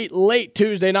late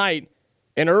Tuesday night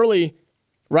and early,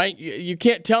 right? You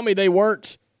can't tell me they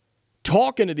weren't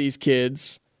talking to these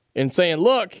kids and saying,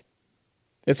 look,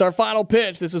 it's our final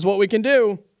pitch. This is what we can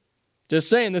do. Just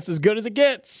saying, this is as good as it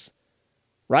gets.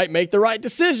 Right? Make the right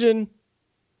decision.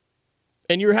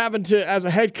 And you're having to, as a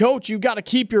head coach, you've got to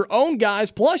keep your own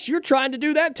guys. Plus, you're trying to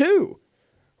do that too.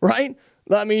 Right?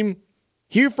 I mean,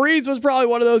 Hugh Freeze was probably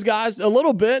one of those guys a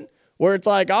little bit where it's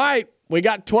like, all right, we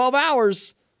got 12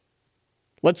 hours.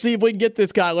 Let's see if we can get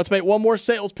this guy. Let's make one more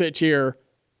sales pitch here.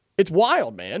 It's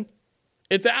wild, man.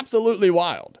 It's absolutely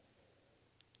wild.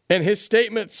 And his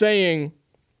statement saying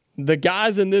the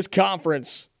guys in this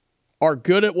conference are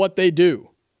good at what they do.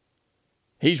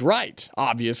 He's right,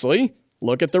 obviously.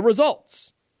 Look at the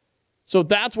results. So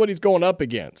that's what he's going up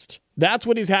against. That's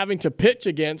what he's having to pitch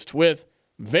against with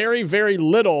very, very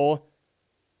little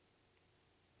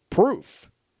proof,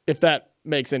 if that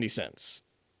makes any sense.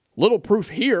 Little proof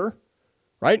here,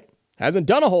 right? Hasn't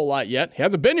done a whole lot yet. He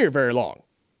hasn't been here very long.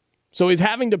 So he's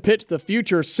having to pitch the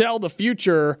future, sell the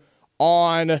future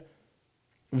on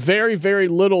very, very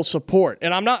little support.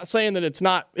 And I'm not saying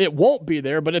that it won't be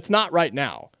there, but it's not right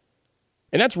now.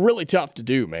 And that's really tough to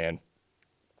do, man.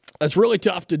 That's really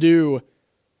tough to do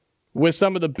with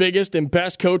some of the biggest and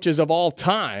best coaches of all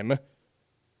time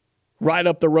right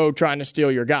up the road trying to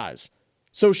steal your guys.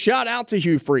 So shout out to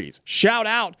Hugh Freeze. Shout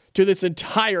out to this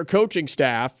entire coaching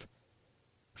staff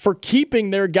for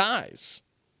keeping their guys.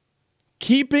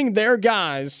 Keeping their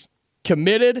guys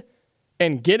committed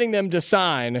and getting them to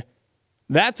sign.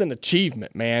 That's an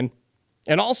achievement, man.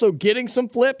 And also getting some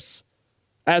flips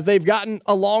as they've gotten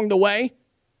along the way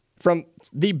from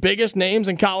the biggest names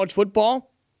in college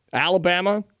football.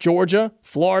 Alabama, Georgia,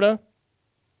 Florida.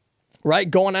 Right?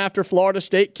 Going after Florida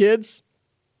State kids.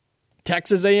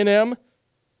 Texas A&M.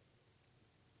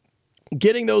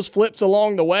 Getting those flips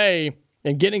along the way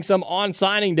and getting some on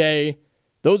signing day,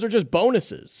 those are just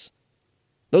bonuses.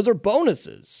 Those are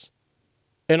bonuses.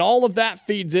 And all of that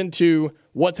feeds into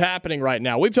what's happening right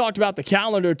now. We've talked about the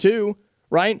calendar too,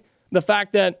 right? The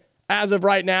fact that as of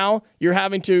right now, you're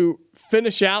having to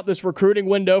finish out this recruiting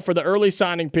window for the early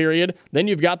signing period. Then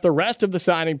you've got the rest of the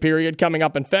signing period coming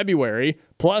up in February,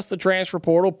 plus the transfer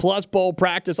portal, plus bowl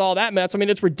practice, all that mess. I mean,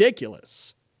 it's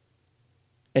ridiculous.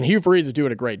 And Hugh Freeze is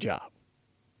doing a great job.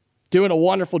 Doing a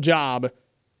wonderful job.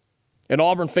 And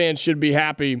Auburn fans should be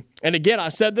happy. And again, I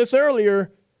said this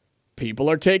earlier, people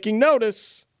are taking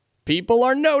notice. People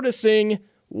are noticing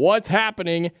what's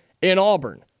happening in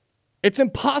Auburn. It's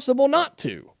impossible not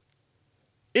to.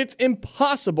 It's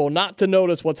impossible not to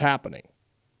notice what's happening.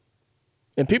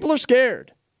 And people are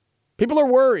scared. People are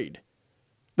worried.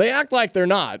 They act like they're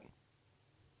not.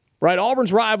 Right?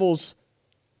 Auburn's rivals,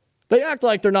 they act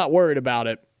like they're not worried about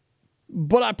it.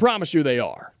 But I promise you they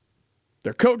are.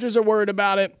 Their coaches are worried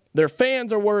about it. Their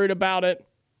fans are worried about it.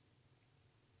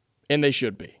 And they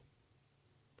should be.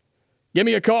 Give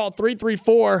me a call,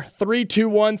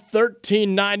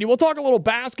 334-321-1390. We'll talk a little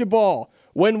basketball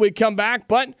when we come back,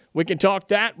 but we can talk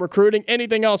that, recruiting,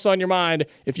 anything else on your mind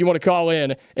if you want to call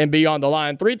in and be on the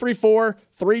line.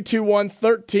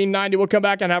 334-321-1390. We'll come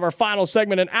back and have our final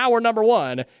segment in hour number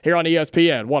 1 here on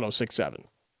ESPN 106.7.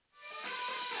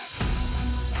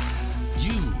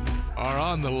 You are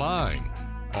on the line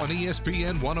on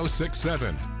ESPN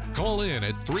 106.7. Call in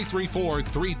at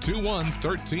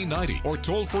 334-321-1390 or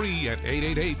toll free at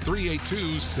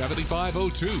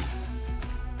 888-382-7502.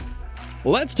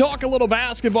 Let's talk a little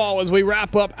basketball as we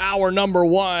wrap up hour number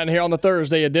 1 here on the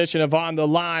Thursday edition of On the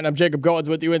Line. I'm Jacob Goins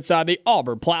with you inside the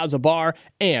Auburn Plaza Bar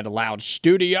and Lounge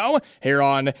Studio here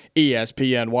on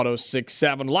ESPN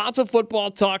 106.7. Lots of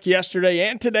football talk yesterday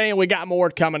and today, and we got more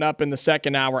coming up in the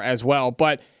second hour as well.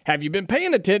 But have you been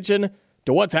paying attention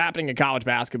to what's happening in college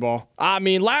basketball? I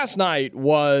mean, last night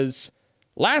was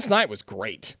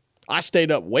great. I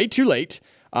stayed up way too late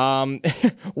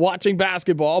watching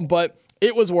basketball, but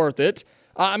it was worth it.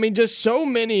 I mean, just so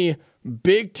many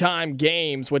big-time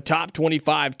games with top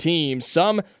 25 teams,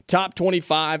 some top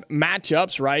 25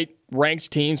 matchups, right?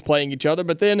 Ranked teams playing each other,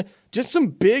 but then just some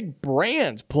big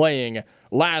brands playing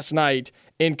last night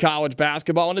in college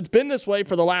basketball, and it's been this way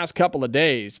for the last couple of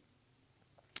days.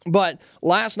 But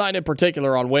last night in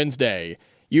particular on Wednesday,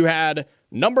 you had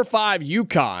number 5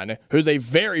 UConn, who's a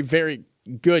very, very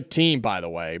good team, by the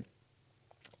way,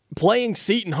 playing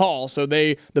Seton Hall. So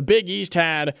the Big East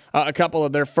had a couple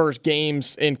of their first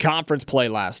games in conference play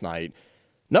last night.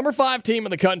 Number 5 team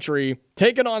in the country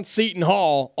taking on Seton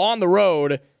Hall on the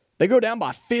road. They go down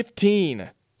by 15.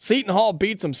 Seton Hall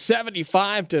beats them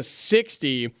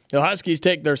 75-60. The Huskies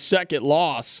take their second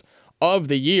loss of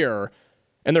the year.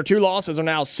 And their 2 losses are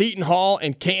now Seton Hall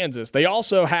and Kansas. They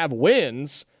also have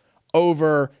wins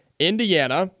over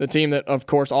Indiana, the team that, of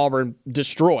course, Auburn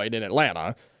destroyed in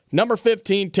Atlanta, number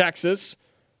 15, Texas.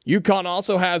 UConn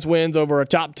also has wins over a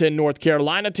top 10 North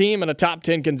Carolina team and a top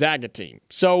 10 Gonzaga team.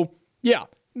 So, yeah,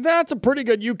 that's a pretty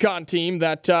good UConn team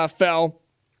that fell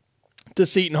to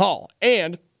Seton Hall.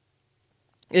 And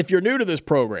if you're new to this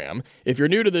program, if you're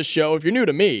new to this show, if you're new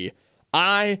to me,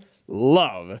 I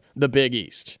love the Big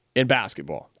East in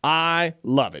basketball. I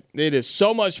love it. It is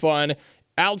so much fun.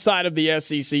 Outside of the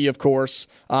SEC, of course,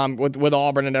 with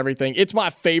Auburn and everything, it's my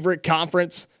favorite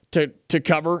conference to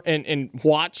cover and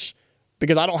watch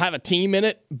because I don't have a team in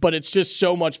it, but it's just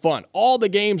so much fun. All the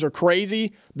games are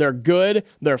crazy. They're good.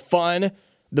 They're fun.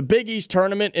 The Big East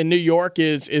tournament in New York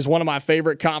is one of my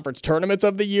favorite conference tournaments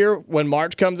of the year when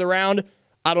March comes around.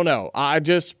 I don't know. I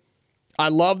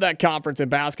love that conference in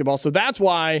basketball. So that's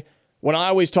why when I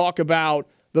always talk about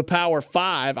the Power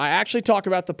 5, I actually talk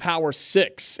about the Power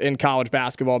 6 in college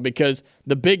basketball because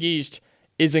the Big East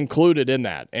is included in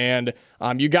that. And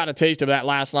you got a taste of that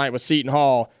last night with Seton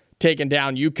Hall taking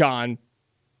down UConn.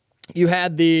 You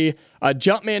had the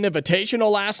Jumpman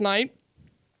Invitational last night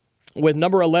with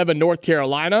number 11 North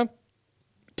Carolina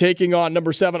taking on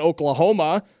number 7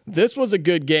 Oklahoma. This was a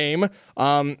good game.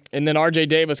 And then R.J.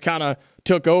 Davis kind of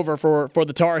took over for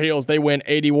the Tar Heels. They win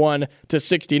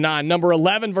 81-69. Number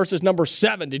 11 versus number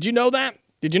 7. Did you know that?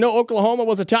 Did you know Oklahoma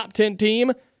was a top 10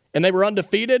 team and they were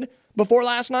undefeated before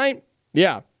last night?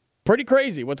 Yeah, pretty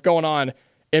crazy what's going on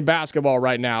in basketball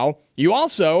right now. You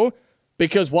also,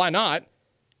 because why not,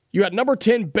 you had number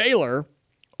 10 Baylor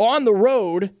on the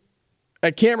road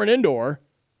at Cameron Indoor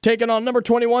taking on number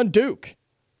 21 Duke.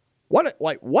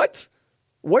 What?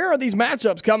 Where are these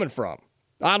matchups coming from?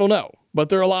 I don't know, but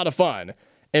they're a lot of fun.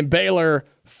 And Baylor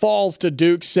falls to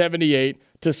Duke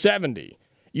 78-70.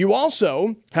 You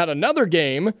also had another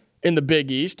game in the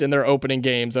Big East in their opening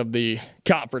games of the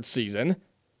conference season.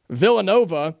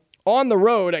 Villanova on the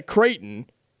road at Creighton.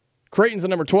 Creighton's the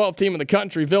number 12 team in the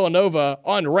country. Villanova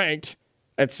unranked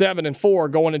at 7-4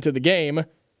 going into the game.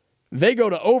 They go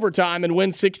to overtime and win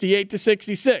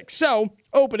 68-66. So,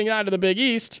 opening night of the Big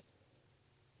East,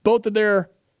 both of their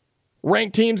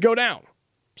ranked teams go down.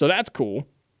 So that's cool.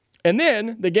 And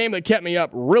then the game that kept me up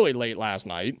really late last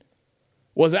night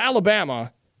was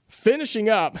Alabama finishing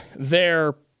up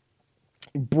their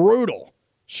brutal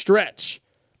stretch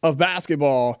of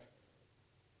basketball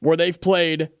where they've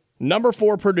played number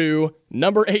 4 Purdue,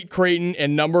 number 8 Creighton,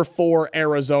 and number 4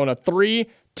 Arizona. 3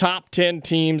 top 10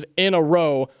 teams in a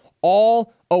row,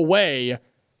 all away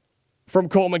from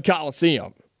Coleman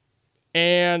Coliseum.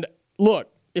 And look,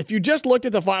 if you just looked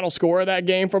at the final score of that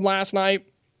game from last night,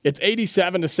 it's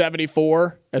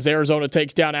 87-74 as Arizona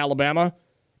takes down Alabama.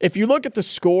 If you look at the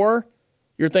score,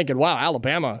 you're thinking, wow,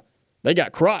 Alabama, they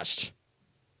got crushed.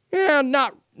 Yeah,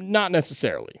 not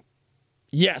necessarily.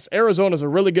 Yes, Arizona's a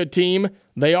really good team.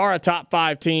 They are a top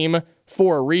 5 team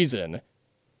for a reason.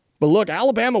 But look,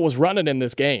 Alabama was running in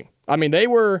this game. I mean,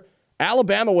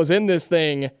 Alabama was in this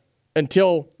thing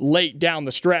until late down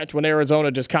the stretch when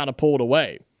Arizona just kind of pulled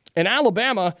away. And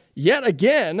Alabama, yet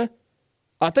again,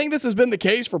 I think this has been the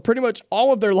case for pretty much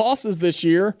all of their losses this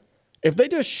year. If they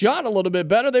just shot a little bit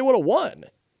better, they would have won.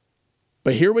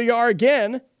 But here we are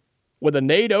again with a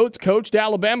Nate Oates coached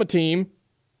Alabama team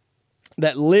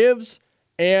that lives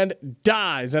and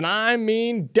dies, and I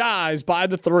mean dies by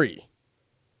the 3.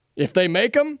 If they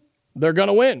make them, they're going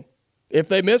to win. If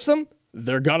they miss them,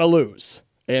 they're going to lose.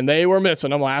 And they were missing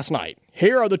them last night.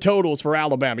 Here are the totals for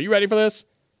Alabama. You ready for this?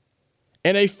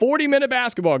 In a 40-minute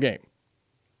basketball game,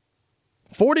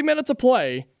 40 minutes of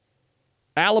play,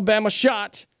 Alabama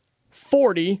shot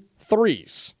 40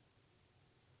 threes.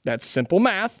 That's simple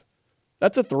math.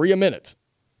 That's a 3 a minute.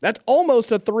 That's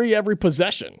almost a 3 every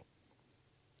possession,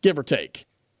 give or take.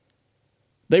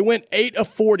 They went 8 of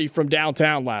 40 from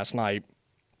downtown last night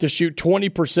to shoot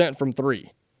 20% from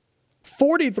 3.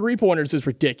 40 3-pointers is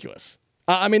ridiculous.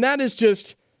 I mean,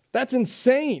 that's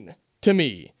insane to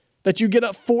me that you get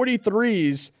up 40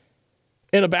 threes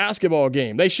in a basketball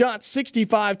game. They shot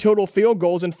 65 total field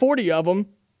goals, and 40 of them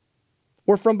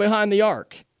were from behind the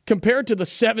arc, compared to the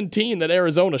 17 that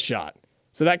Arizona shot.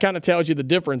 So that kind of tells you the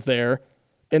difference there.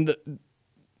 And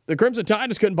the Crimson Tide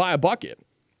just couldn't buy a bucket.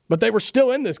 But they were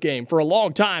still in this game for a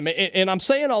long time. And I'm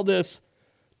saying all this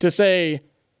to say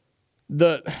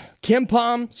the Kim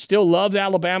Pom still loves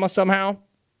Alabama somehow.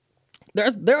 There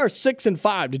are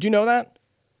 6-5. Did you know that?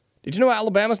 Did you know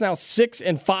Alabama's now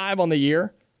 6-5 on the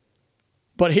year?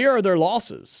 But here are their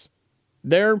losses.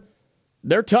 They're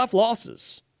tough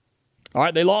losses. All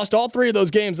right, they lost all 3 of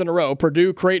those games in a row,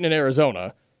 Purdue, Creighton, and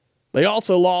Arizona. They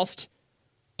also lost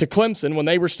to Clemson when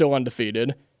they were still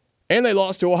undefeated, and they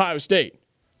lost to Ohio State.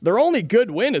 Their only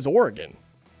good win is Oregon.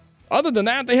 Other than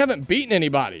that, they haven't beaten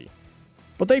anybody.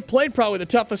 but they've played probably the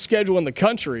toughest schedule in the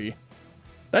country.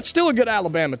 That's still a good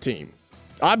Alabama team.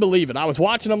 I believe it. I was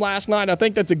watching them last night. I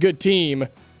think that's a good team.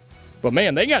 But,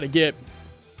 man, they got to get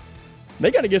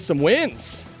some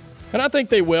wins. And I think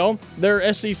they will.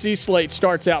 Their SEC slate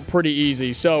starts out pretty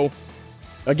easy. So,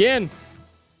 again,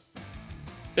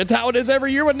 it's how it is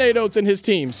every year with Nate Oates and his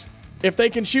teams. If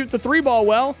they can shoot the three ball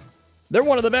well, they're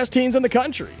one of the best teams in the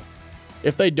country.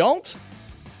 If they don't,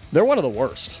 they're one of the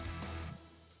worst.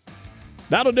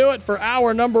 That'll do it for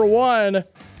hour number 1.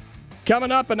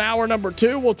 Coming up in hour number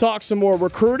 2, we'll talk some more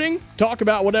recruiting, talk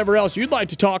about whatever else you'd like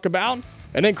to talk about,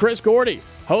 and then Chris Gordy,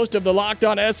 host of the Locked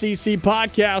On SEC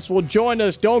podcast, will join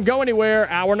us. Don't go anywhere.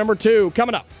 Hour number 2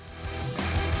 coming up.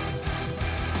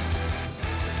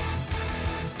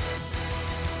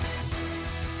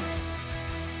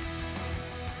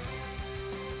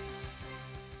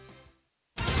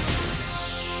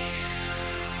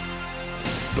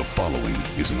 The following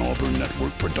is an Auburn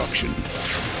Network production.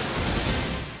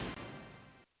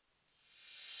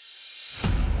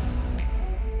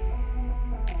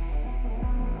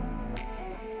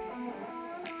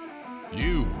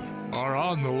 You are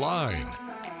on the line.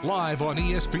 Live on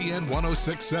ESPN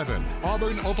 1067,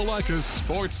 Auburn Opelika's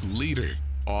sports leader.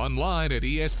 Online at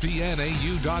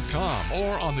ESPNAU.com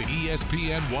or on the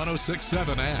ESPN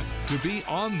 1067 app. To be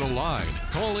on the line,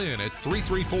 call in at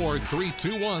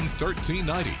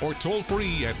 334-321-1390 or toll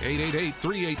free at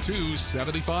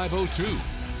 888-382-7502.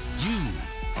 You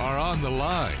are on the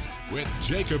line with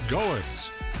Jacob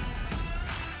Goins.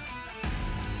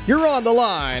 You're on the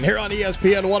line here on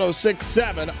ESPN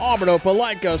 1067, Auburn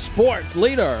Opelika sports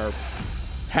leader.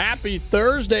 Happy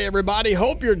Thursday, everybody.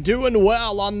 Hope you're doing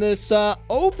well on this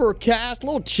overcast,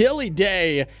 little chilly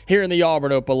day here in the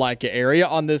Auburn Opelika area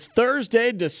on this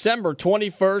Thursday, December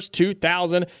 21st,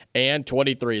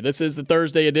 2023. This is the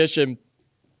Thursday edition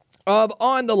of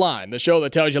On the Line, the show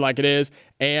that tells you like it is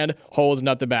and holds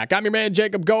nothing back. I'm your man,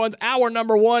 Jacob Goins. Hour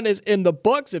number 1 is in the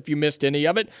books. If you missed any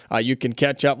of it, you can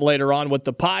catch up later on with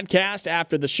the podcast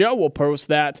after the show. We'll post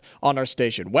that on our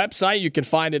station website. You can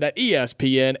find it at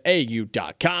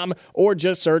espnau.com or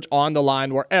just search On the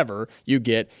Line wherever you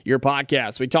get your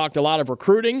podcasts. We talked a lot of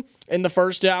recruiting in the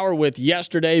first hour, with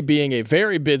yesterday being a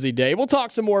very busy day. We'll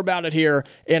talk some more about it here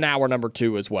in hour number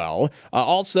 2 as well.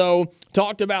 Also,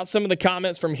 talked about some of the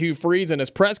comments from Hugh Freeze in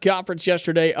his press conference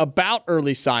yesterday about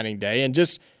early signing day and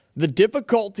just the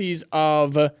difficulties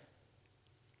of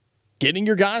getting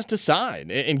your guys to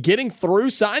sign and getting through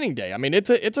signing day. I mean, it's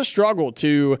a struggle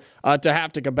to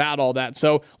have to combat all that.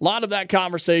 So a lot of that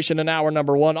conversation in hour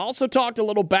number 1. Also talked a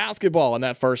little basketball in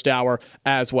that first hour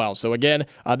as well. So again,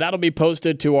 that'll be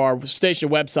posted to our station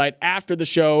website after the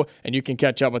show, and you can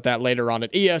catch up with that later on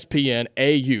at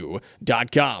espnau.com.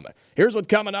 Here's what's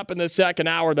coming up in this second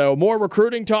hour, though. More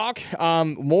recruiting talk,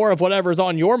 more of whatever's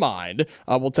on your mind.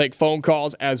 We'll take phone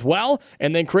calls as well.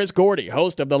 And then Chris Gordy,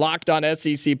 host of the Locked On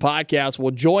SEC podcast,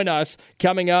 will join us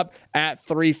coming up at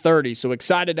 3:30. So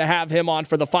excited to have him on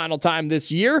for the final time this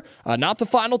year. Not the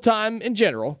final time in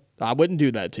general. I wouldn't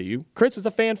do that to you. Chris is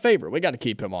a fan favorite. We got to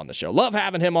keep him on the show. Love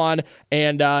having him on,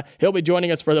 and he'll be joining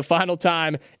us for the final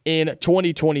time in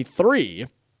 2023.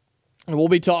 We'll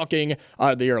be talking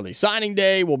the early signing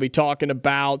day. We'll be talking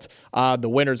about the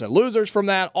winners and losers from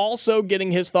that. Also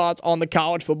getting his thoughts on the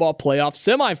college football playoff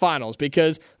semifinals,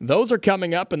 because those are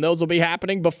coming up and those will be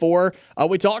happening before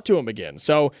we talk to him again.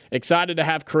 So excited to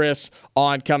have Chris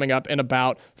on coming up in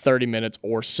about 30 minutes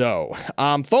or so.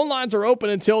 Phone lines are open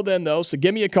until then, though, so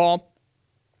give me a call.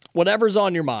 Whatever's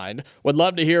on your mind. Would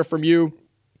love to hear from you.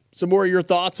 Some more of your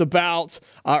thoughts about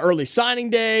early signing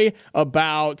day,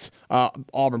 about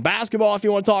Auburn basketball, if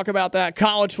you want to talk about that,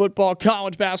 college football,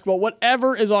 college basketball,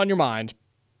 whatever is on your mind.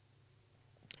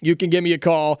 You can give me a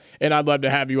call, and I'd love to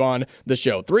have you on the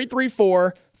show.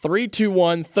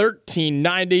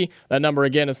 334-321-1390. That number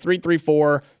again is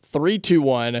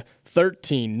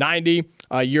 334-321-1390.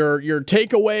 Your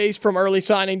takeaways from early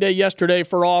signing day yesterday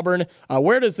for Auburn.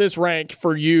 Where does this rank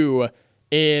for you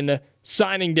in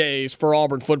signing days for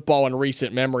Auburn football in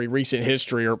recent memory, recent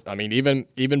history, or I mean,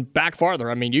 even back farther?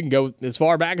 I mean, you can go as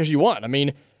far back as you want. I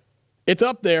mean, it's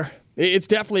up there. It's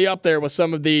definitely up there with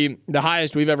some of the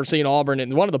highest we've ever seen Auburn,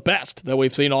 and one of the best that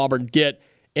we've seen Auburn get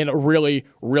in a really,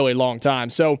 really long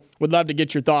time. So would love to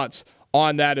get your thoughts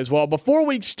on that as well. Before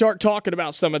we start talking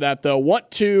about some of that, though, want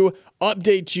to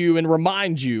update you and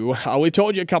remind you, we've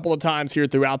told you a couple of times here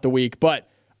throughout the week, but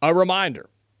a reminder,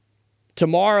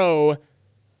 tomorrow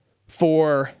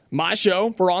for my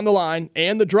show, for On the Line,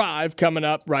 and The Drive coming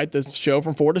up, right, the show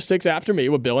from 4 to 6 after me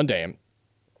with Bill and Dan.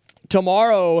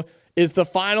 Tomorrow is the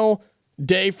final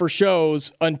day for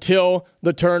shows until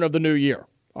the turn of the new year,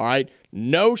 all right?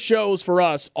 no shows for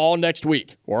us all next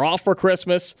week. We're off for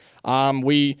Christmas.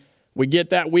 We get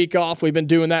that week off. We've been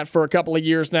doing that for a couple of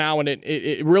years now, and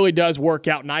it really does work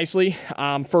out nicely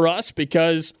for us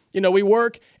because, we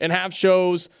work and have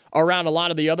shows around a lot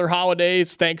of the other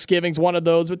holidays. Thanksgiving's one of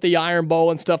those with the Iron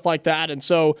Bowl and stuff like that. And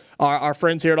so our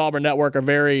friends here at Auburn Network are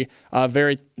very,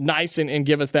 very nice and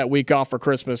give us that week off for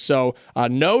Christmas. So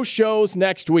no shows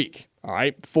next week, all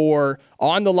right, for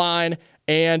On the Line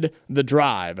and The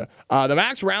Drive. The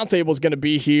Max Roundtable is going to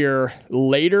be here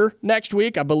later next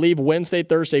week. I believe Wednesday,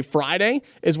 Thursday, Friday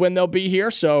is when they'll be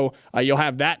here. So you'll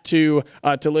have that to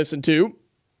listen to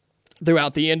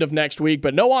throughout the end of next week.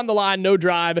 But no On the Line, no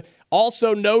Drive.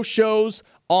 Also, no shows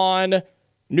on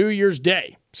New Year's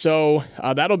Day. So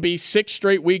that'll be 6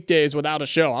 straight weekdays without a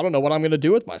show. I don't know what I'm going to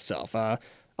do with myself. I'll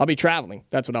be traveling.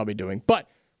 That's what I'll be doing. But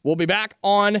we'll be back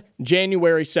on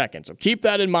January 2nd. So keep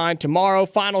that in mind. Tomorrow,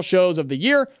 final shows of the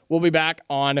year. We'll be back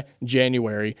on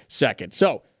January 2nd.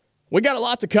 So we got a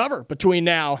lot to cover between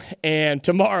now and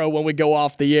tomorrow when we go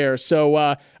off the air.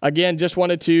 So, again, just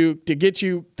wanted to get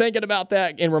you thinking about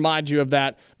that and remind you of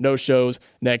that. No shows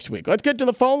next week. Let's get to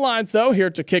the phone lines, though, here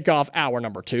to kick off hour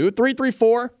number 2.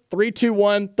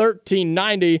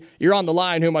 334-321-1390. You're on the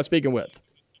line. Who am I speaking with?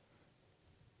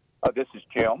 This is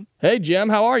Jim. Hey, Jim.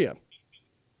 How are you?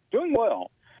 Doing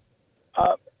well.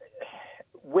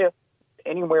 With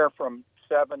anywhere from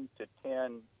 7 to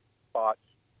 10 spots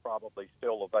probably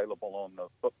still available on the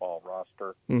football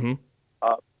roster,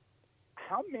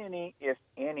 how many, if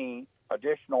any,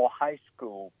 additional high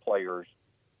school players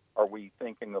are we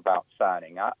thinking about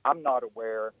signing? I'm not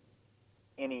aware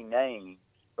any names,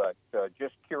 but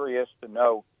just curious to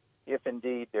know if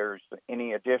indeed there's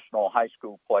any additional high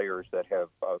school players that have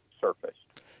surfaced.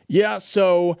 Yeah,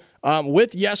 so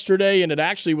with yesterday, and it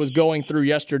actually was going through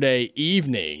yesterday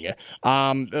evening,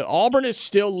 Auburn is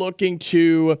still looking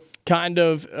to kind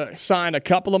of sign a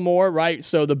couple of more, right?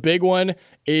 So the big one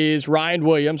is Ryan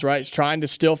Williams, right? He's trying to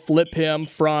still flip him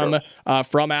from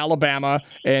Alabama,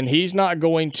 and he's not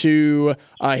going to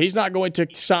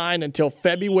sign until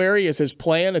February is his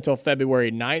plan, until February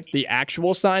 9th, the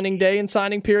actual signing day and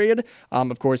signing period.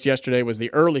 Of course, yesterday was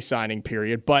the early signing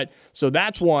period, but so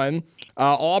that's one.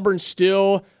 Auburn's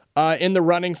still in the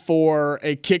running for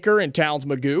a kicker in Towns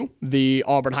Magoo, the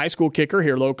Auburn high school kicker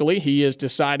here locally. He is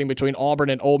deciding between Auburn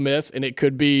and Ole Miss, and it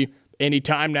could be any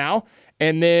time now.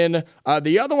 And then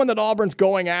the other one that Auburn's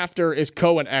going after is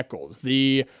Cohen Eccles,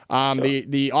 the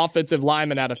offensive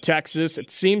lineman out of Texas. It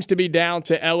seems to be down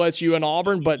to LSU and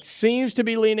Auburn, but seems to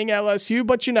be leaning LSU,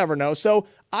 but you never know. So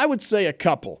I would say a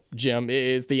couple, Jim,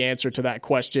 is the answer to that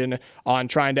question on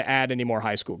trying to add any more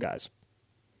high school guys.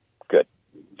 Good.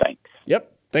 Thanks.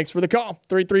 Yep. Thanks for the call.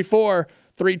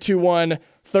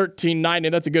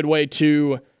 334-321-1390. That's a good way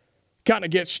to kind of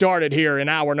get started here in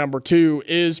hour number 2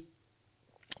 is,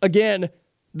 again,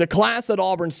 the class that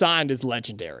Auburn signed is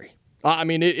legendary. I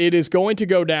mean, it is going to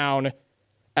go down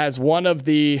as one of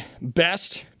the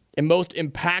best and most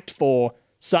impactful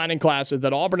signing classes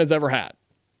that Auburn has ever had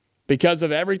because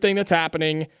of everything that's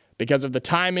happening, because of the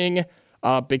timing,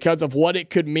 because of what it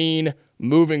could mean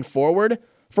moving forward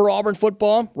for Auburn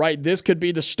football, right? This could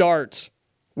be the start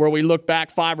where we look back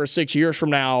 5 or 6 years from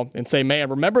now and say, man,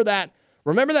 remember that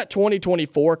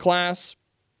 2024 class,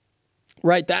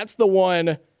 right? That's the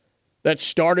one that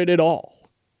started it all.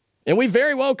 And we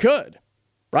very well could,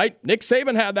 right? Nick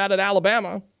Saban had that at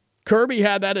Alabama. Kirby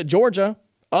had that at Georgia.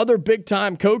 Other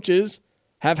big-time coaches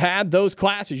have had those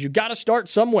classes. You got to start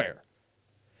somewhere.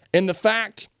 And the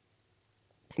fact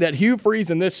that Hugh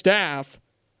Freeze and this staff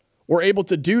were able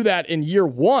to do that in year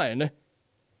 1,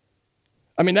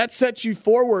 I mean, that sets you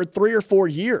forward 3 or 4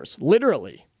 years,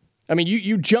 literally. I mean,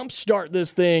 you jumpstart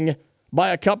this thing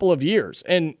by a couple of years.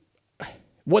 And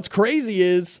what's crazy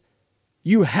is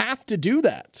you have to do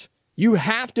that. You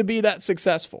have to be that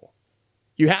successful.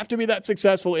 You have to be that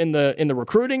successful in the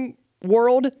recruiting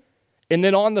world and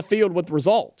then on the field with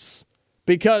results.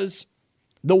 Because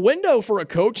the window for a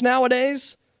coach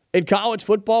nowadays in college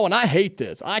football, and I hate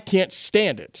this, I can't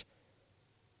stand it.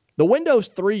 The window's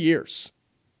 3 years.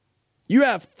 You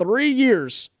have 3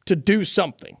 years to do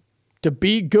something, to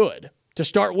be good, to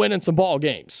start winning some ball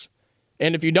games.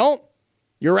 And if you don't,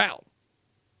 you're out.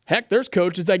 Heck, there's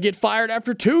coaches that get fired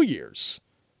after 2 years,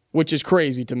 which is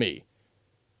crazy to me.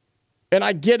 And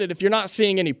I get it. If you're not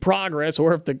seeing any progress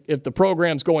or if the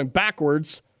program's going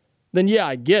backwards, then yeah,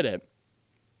 I get it.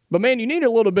 But man, you need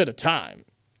a little bit of time.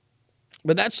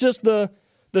 But that's just the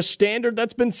standard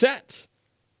that's been set.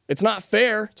 It's not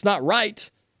fair. It's not right,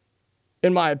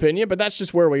 in my opinion, but that's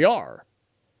just where we are.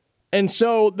 And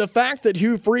so the fact that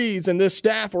Hugh Freeze and this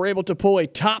staff were able to pull a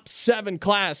top 7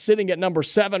 class sitting at number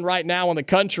 7 right now in the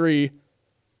country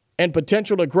and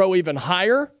potential to grow even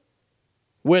higher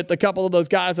with a couple of those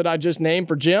guys that I just named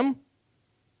for Jim,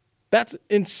 that's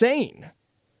insane.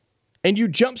 And you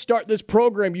jumpstart this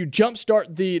program, you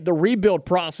jumpstart the rebuild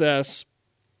process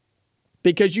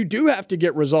because you do have to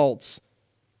get results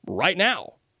right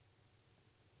now.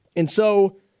 And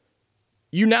so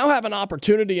you now have an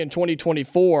opportunity in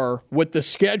 2024 with the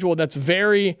schedule that's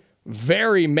very,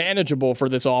 very manageable for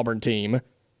this Auburn team.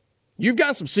 You've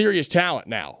got some serious talent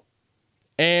now.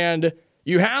 And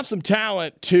you have some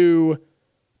talent to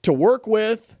work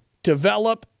with,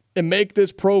 develop, and make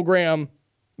this program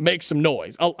make some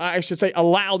noise. I should say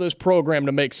allow this program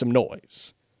to make some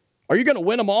noise. Are you going to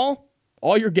win them all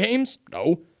your games?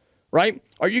 No. Right?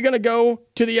 Are you going to go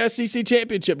to the SEC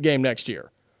championship game next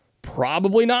year?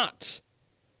 Probably not.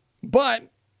 But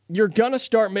you're going to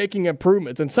start making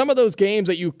improvements. And some of those games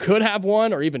that you could have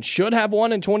won or even should have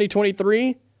won in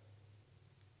 2023,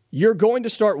 you're going to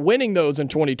start winning those in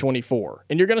 2024.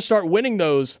 And you're going to start winning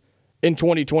those in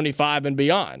 2025 and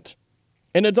beyond.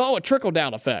 And it's all a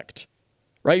trickle-down effect,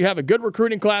 right? You have a good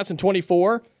recruiting class in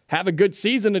 24, have a good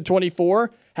season in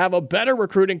 24, have a better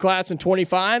recruiting class in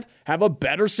 25, have a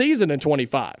better season in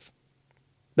 25.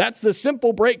 That's the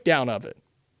simple breakdown of it.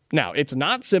 Now, it's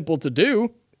not simple to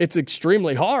do. It's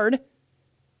extremely hard.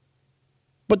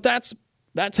 But that's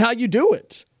how you do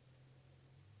it.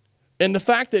 And the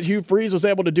fact that Hugh Freeze was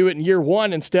able to do it in year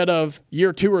 1 instead of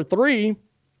year 2 or 3,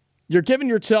 you're giving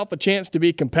yourself a chance to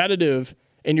be competitive,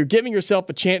 and you're giving yourself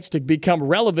a chance to become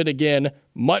relevant again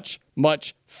much,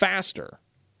 much faster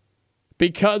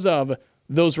because of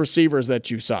those receivers that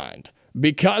you signed,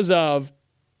 because of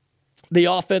the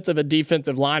offensive and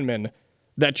defensive linemen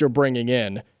that you're bringing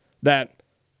in that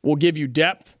will give you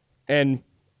depth and,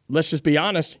 let's just be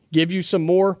honest, give you some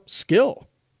more skill,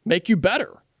 make you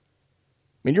better. I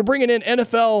mean, you're bringing in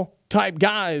NFL-type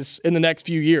guys in the next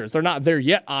few years. They're not there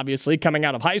yet, obviously, coming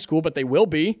out of high school, but they will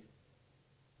be,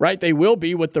 right? They will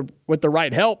be with the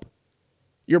right help.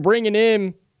 You're bringing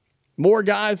in more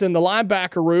guys in the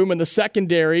linebacker room and the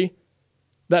secondary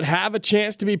that have a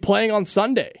chance to be playing on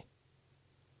Sunday.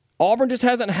 Auburn just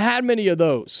hasn't had many of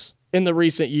those in the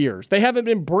recent years. They haven't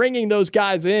been bringing those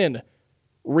guys in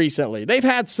recently. They've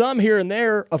had some here and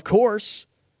there, of course.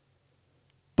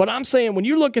 But I'm saying when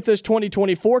you look at this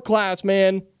 2024 class,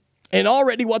 man, and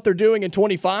already what they're doing in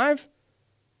 25,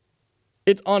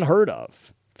 it's unheard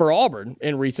of for Auburn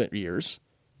in recent years.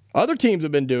 Other teams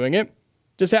have been doing it,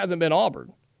 just hasn't been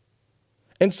Auburn.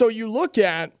 And so you look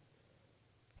at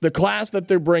the class that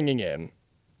they're bringing in,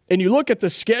 and you look at the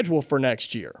schedule for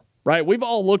next year. Right? We've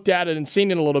all looked at it and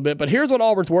seen it a little bit, but here's what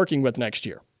Auburn's working with next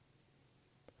year.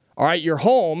 All right, you're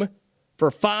home for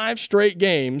 5 straight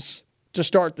games to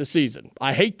start the season.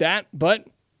 I hate that, but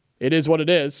it is what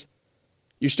it is.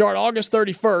 You start August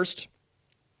 31st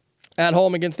at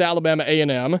home against Alabama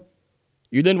A&M.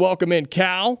 You then welcome in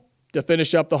Cal to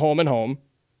finish up the home and home.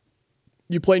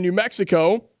 You play New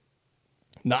Mexico,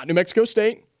 not New Mexico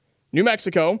State, New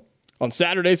Mexico on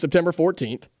Saturday, September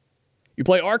 14th. You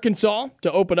play Arkansas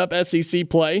to open up SEC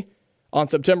play on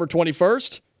September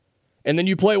 21st. And then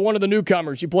you play one of the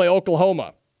newcomers. You play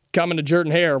Oklahoma coming to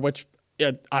Jordan-Hare, which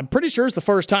I'm pretty sure is the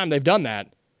first time they've done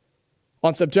that,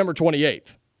 on September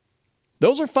 28th.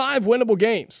 Those are 5 winnable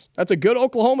games. That's a good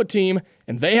Oklahoma team,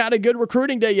 and they had a good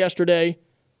recruiting day yesterday.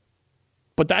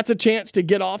 But that's a chance to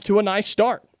get off to a nice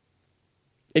start.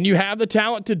 And you have the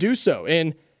talent to do so.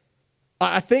 And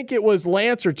I think it was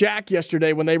Lance or Jack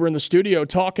yesterday when they were in the studio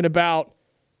talking about,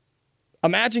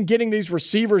 imagine getting these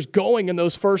receivers going in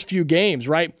those first few games,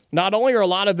 right? Not only are a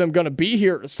lot of them going to be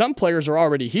here, some players are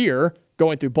already here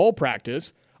going through bowl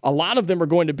practice. A lot of them are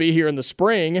going to be here in the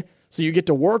spring, so you get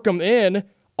to work them in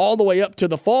all the way up to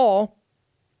the fall.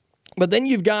 But then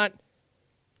you've got,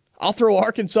 I'll throw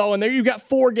Arkansas in there, you've got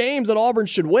 4 games that Auburn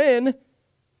should win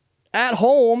at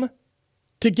home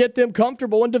to get them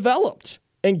comfortable and developed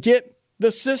and get the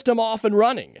system off and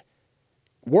running.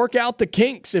 Work out the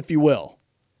kinks, if you will,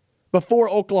 before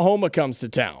Oklahoma comes to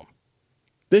town.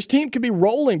 This team could be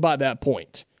rolling by that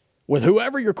point with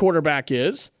whoever your quarterback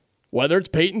is, whether it's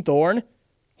Peyton Thorne,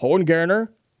 Horton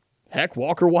Garner, heck,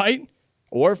 Walker White,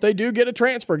 or if they do get a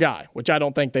transfer guy, which I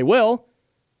don't think they will.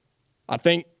 I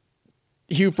think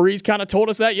Hugh Freeze kind of told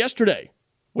us that yesterday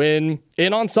when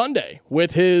in on Sunday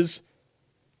with his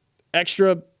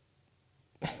extra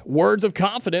words of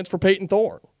confidence for Peyton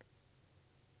Thorne.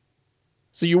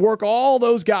 So you work all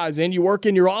those guys in. You work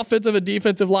in your offensive and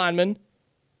defensive linemen,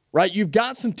 right? You've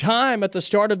got some time at the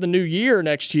start of the new year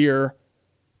next year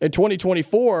in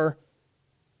 2024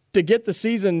 to get the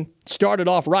season started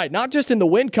off right, not just in the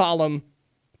win column,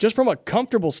 just from a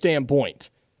comfortable standpoint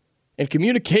and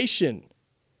communication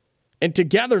and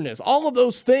togetherness, all of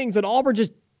those things that Auburn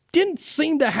just didn't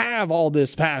seem to have all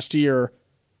this past year.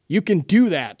 You can do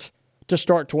that to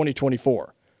start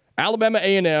 2024. Alabama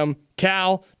A&M,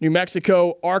 Cal, New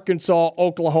Mexico, Arkansas,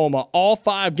 Oklahoma, all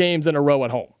 5 games in a row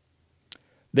at home.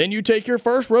 Then you take your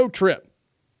first road trip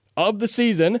of the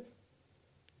season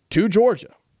to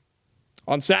Georgia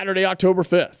on Saturday, October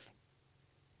 5th.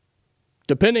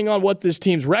 Depending on what this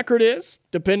team's record is,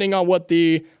 depending on what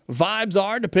the vibes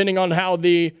are, depending on how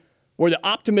where the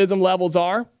optimism levels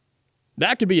are,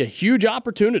 that could be a huge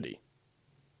opportunity.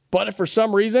 But if for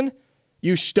some reason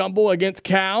you stumble against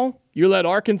Cal, you let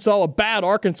Arkansas, a bad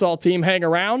Arkansas team, hang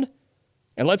around,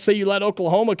 and let's say you let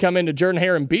Oklahoma come into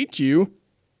Jordan-Hare and beat you,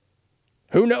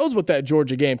 who knows what that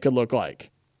Georgia game could look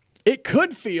like? It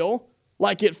could feel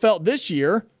like it felt this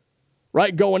year,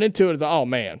 right? Going into it as, oh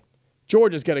man,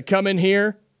 Georgia's going to come in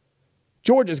here.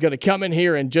 Georgia's going to come in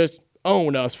here and just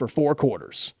own us for 4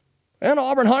 quarters. And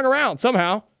Auburn hung around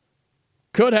somehow.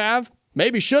 Could have,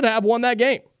 maybe should have won that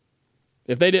game.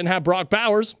 If they didn't have Brock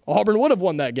Bowers, Auburn would have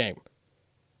won that game.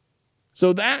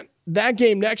 So that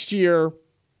game next year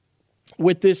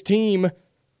with this team,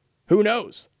 who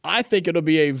knows? I think it'll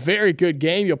be a very good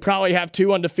game. You'll probably have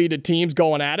 2 undefeated teams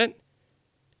going at it.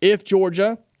 If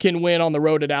Georgia can win on the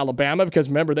road at Alabama, because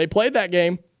remember, they played that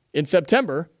game in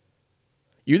September.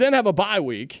 You then have a bye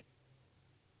week.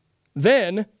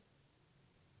 Then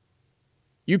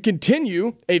you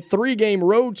continue a 3-game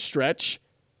road stretch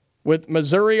with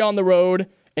Missouri on the road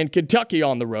and Kentucky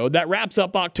on the road. That wraps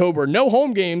up October. No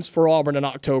home games for Auburn in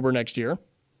October next year.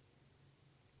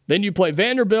 Then you play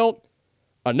Vanderbilt,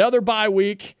 another bye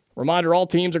week. Reminder, all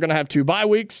teams are going to have 2 bye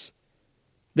weeks.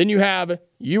 Then you have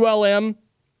ULM,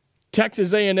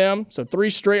 Texas A&M, so 3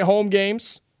 straight home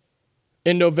games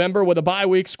in November with a bye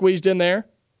week squeezed in there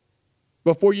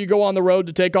before you go on the road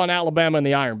to take on Alabama in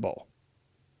the Iron Bowl.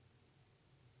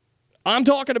 I'm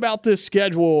talking about this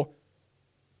schedule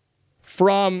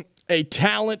from a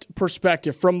talent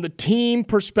perspective, from the team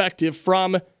perspective,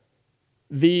 from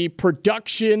the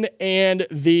production and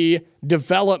the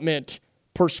development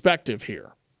perspective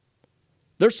here.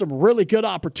 There's some really good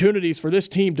opportunities for this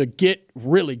team to get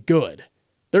really good.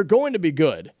 They're going to be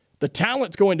good. The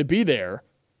talent's going to be there.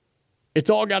 It's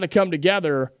all got to come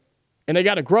together, and they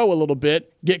got to grow a little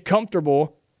bit, get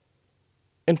comfortable.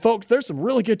 And folks, there's some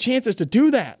really good chances to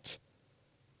do that.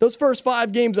 Those first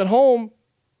 5 games at home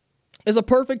is a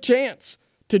perfect chance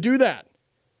to do that.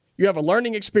 You have a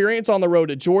learning experience on the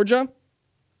road at Georgia.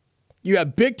 You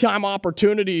have big-time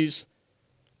opportunities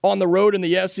on the road in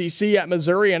the SEC at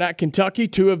Missouri and at Kentucky,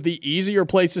 2 of the easier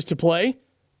places to play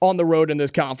on the road in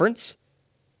this conference.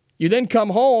 You then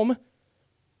come home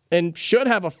and should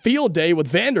have a field day with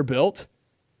Vanderbilt,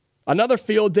 another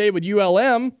field day with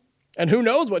ULM, and who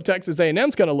knows what Texas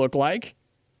A&M's going to look like.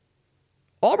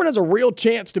 Auburn has a real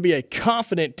chance to be a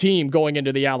confident team going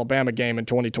into the Alabama game in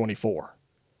 2024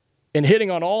 and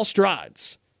hitting on all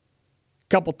strides. A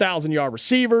couple 1,000-yard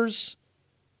receivers,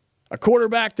 a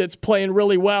quarterback that's playing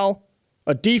really well,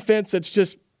 a defense that's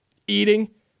just eating,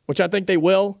 which I think they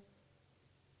will,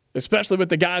 especially with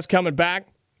the guys coming back.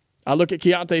 I look at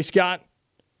Keontae Scott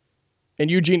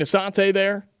and Eugene Asante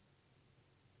there.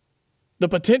 The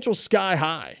potential's sky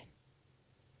high.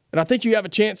 And I think you have a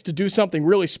chance to do something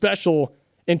really special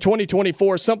in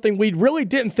 2024, something we really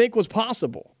didn't think was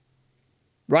possible,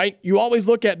 right? You always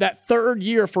look at that 3rd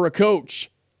year for a coach,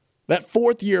 that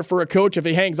 4th year for a coach, if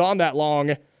he hangs on that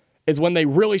long, is when they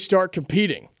really start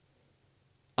competing.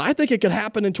 I think it could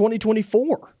happen in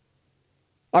 2024.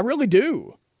 I really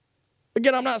do.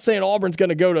 Again, I'm not saying Auburn's going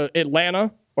to go to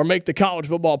Atlanta or make the college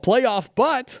football playoff,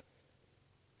 but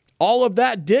all of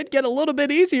that did get a little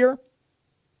bit easier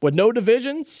with no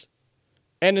divisions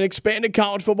and an expanded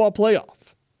college football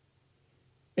playoff.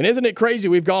 And isn't it crazy?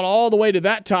 We've gone all the way to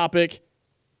that topic,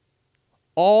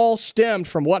 all stemmed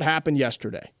from what happened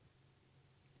yesterday.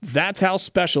 That's how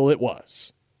special it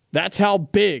was. That's how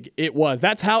big it was.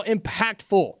 That's how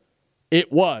impactful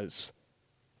it was.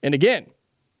 And again,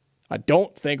 I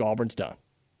don't think Auburn's done.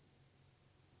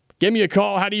 Give me a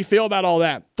call. How do you feel about all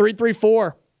that?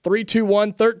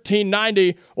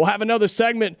 334-321-1390. We'll have another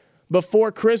segment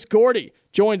before Chris Gordy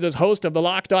joins us, host of the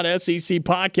Locked On SEC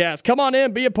podcast. Come on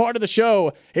in, be a part of the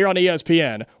show here on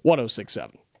ESPN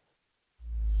 106.7.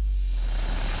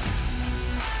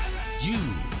 You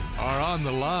are on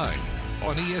the line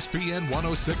on ESPN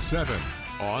 106.7,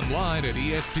 online at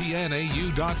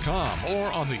espnau.com or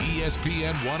on the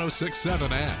ESPN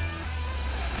 106.7 app.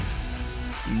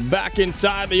 Back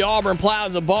inside the Auburn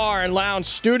Plaza Bar and Lounge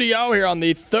studio here on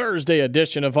the Thursday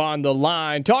edition of On the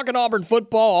Line. Talking Auburn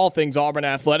football, all things Auburn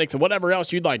athletics, and whatever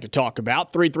else you'd like to talk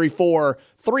about.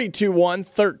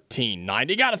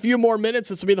 334-321-1390. Got a few more minutes.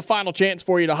 This will be the final chance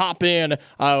for you to hop in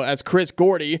as Chris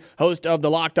Gordy, host of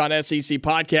the Locked On SEC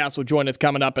podcast, will join us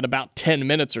coming up in about 10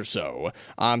 minutes or so.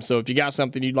 So if you got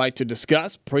something you'd like to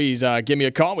discuss, please give me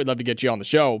a call. We'd love to get you on the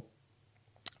show.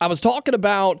 I was talking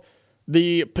about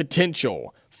the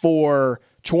potential for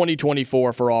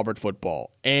 2024 for Auburn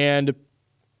football, and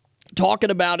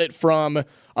talking about it from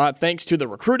thanks to the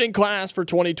recruiting class for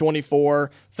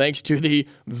 2024, thanks to the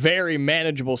very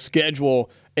manageable schedule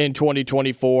in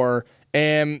 2024,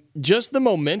 and just the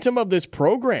momentum of this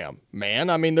program, man.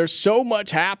 I mean, there's so much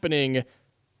happening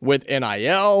with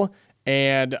NIL,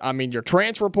 and I mean, your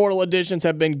transfer portal additions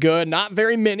have been good. Not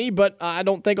very many, but I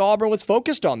don't think Auburn was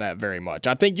focused on that very much.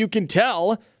 I think you can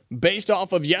tell based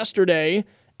off of yesterday,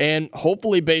 and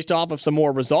hopefully based off of some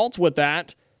more results with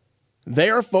that, they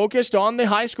are focused on the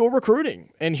high school recruiting.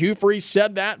 And Hugh Freeze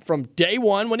said that from day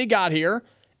one when he got here,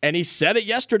 and he said it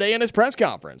yesterday in his press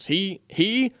conference.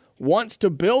 He wants to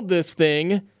build this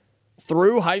thing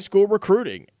through high school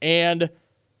recruiting. And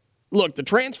look, the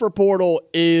transfer portal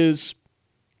it's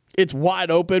wide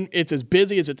open. It's as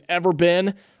busy as it's ever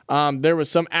been. There was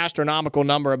some astronomical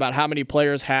number about how many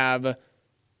players have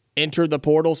entered the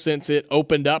portal since it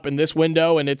opened up in this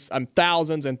window, and it's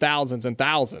thousands and thousands and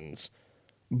thousands.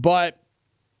 But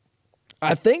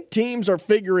I think teams are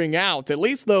figuring out, at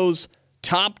least those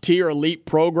top-tier elite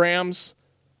programs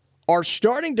are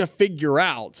starting to figure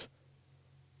out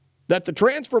that the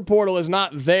transfer portal is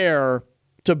not there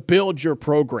to build your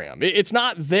program. It's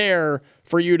not there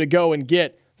for you to go and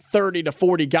get 30 to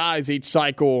 40 guys each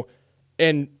cycle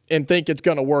and think it's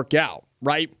going to work out,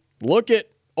 right? Look at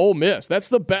Ole Miss. That's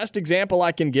the best example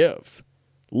I can give.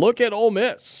 Look at Ole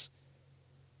Miss.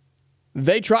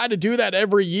 They try to do that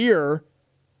every year,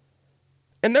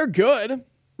 and they're good,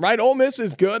 right? Ole Miss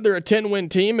is good. They're a 10-win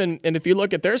team, and if you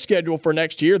look at their schedule for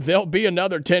next year, they'll be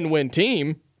another 10-win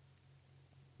team.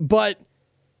 But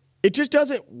it just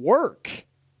doesn't work,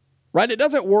 right? It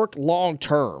doesn't work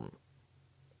long-term.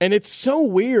 And it's so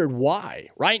weird why,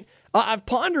 right? I've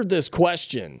pondered this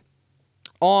question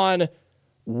on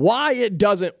why it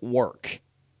doesn't work,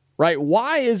 right?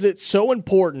 Why is it so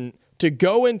important to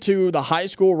go into the high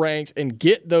school ranks and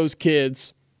get those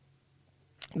kids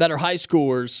that are high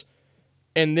schoolers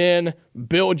and then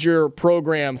build your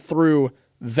program through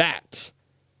that?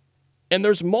 And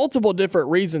there's multiple different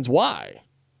reasons why.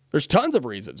 There's tons of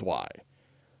reasons why.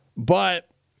 But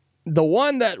the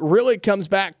one that really comes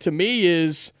back to me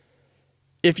is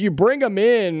if you bring them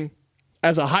in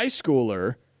as a high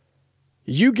schooler,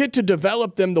 you get to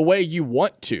develop them the way you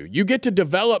want to. You get to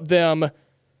develop them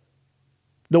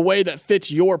the way that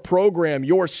fits your program,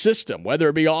 your system, whether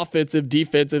it be offensive,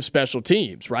 defensive, special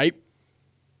teams, right?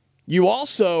 You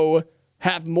also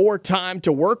have more time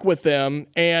to work with them,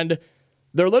 and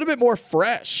they're a little bit more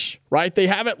fresh, right? They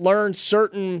haven't learned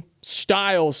certain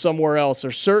styles somewhere else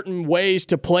or certain ways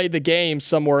to play the game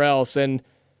somewhere else, and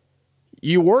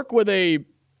you work with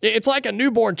it's like a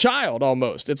newborn child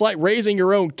almost. It's like raising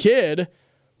your own kid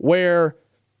where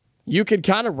you can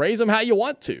kind of raise them how you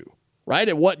want to, right?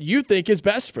 And what you think is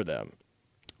best for them.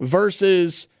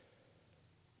 Versus,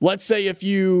 let's say if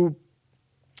you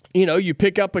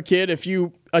pick up a kid, if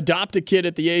you adopt a kid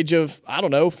at the age of,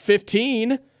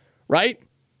 15, right?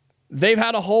 They've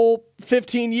had a whole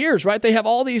 15 years, right? They have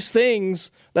all these things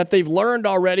that they've learned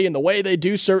already and the way they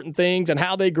do certain things and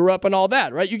how they grew up and all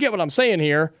that, right? You get what I'm saying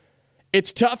here.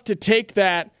 It's tough to take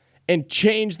that and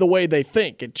change the way they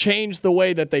think and change the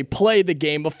way that they play the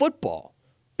game of football.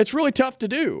 It's really tough to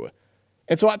do.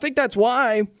 And so I think that's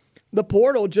why the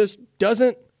portal just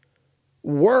doesn't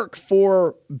work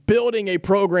for building a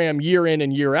program year in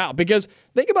and year out. Because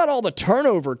think about all the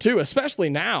turnover, too, especially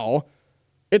now.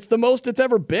 It's the most it's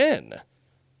ever been.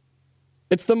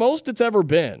 It's the most it's ever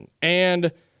been.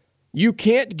 And you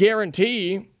can't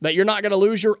guarantee that you're not going to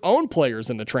lose your own players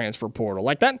in the transfer portal.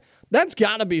 Like that's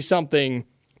got to be something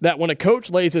that when a coach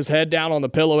lays his head down on the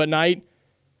pillow at night,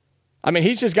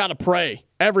 he's just got to pray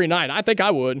every night. I think I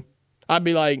would. I'd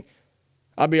be like,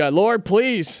 Lord,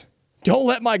 please don't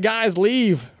let my guys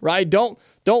leave, right? Don't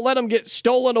let them get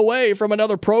stolen away from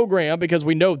another program, because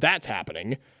we know that's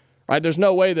happening, right? There's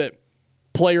no way that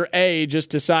player A just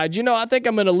decides, I think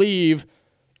I'm going to leave,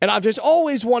 and I've just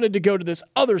always wanted to go to this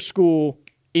other school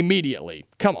immediately.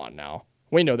 Come on now.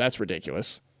 We know that's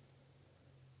ridiculous.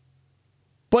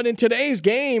 But in today's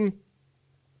game,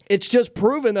 it's just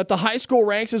proven that the high school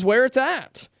ranks is where it's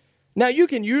at. Now, you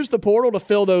can use the portal to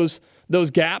fill those those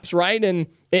gaps, right,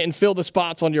 and fill the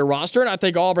spots on your roster. And I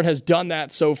think Auburn has done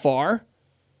that so far.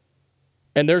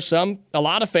 And there's a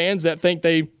lot of fans that think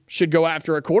they should go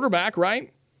after a quarterback,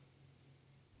 right?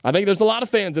 I think there's a lot of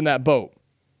fans in that boat.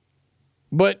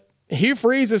 But Hugh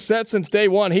Freeze has said since day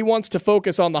one he wants to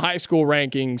focus on the high school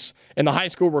rankings and the high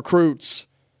school recruits.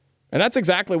 And that's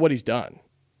exactly what he's done.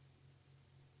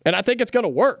 And I think it's going to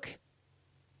work.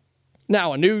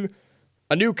 Now, a new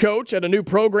coach at a new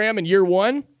program in year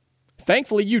one,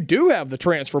 thankfully you do have the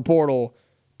transfer portal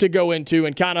to go into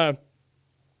and kind of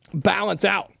balance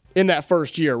out in that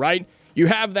first year, right? You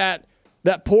have that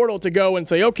portal to go and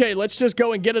say, okay, let's just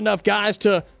go and get enough guys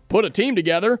to put a team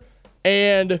together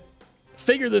and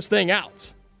figure this thing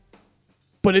out.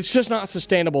 But it's just not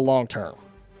sustainable long term.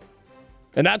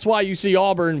 And that's why you see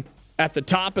Auburn at the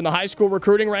top in the high school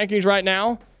recruiting rankings right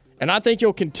now. And I think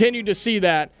you'll continue to see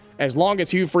that as long as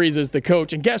Hugh Freeze is the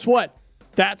coach. And guess what?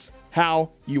 That's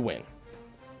how you win.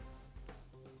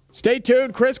 Stay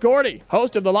tuned. Chris Gordy,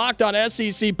 host of the Locked On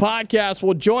SEC podcast,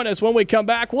 will join us when we come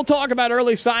back. We'll talk about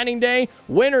early signing day,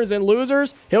 winners and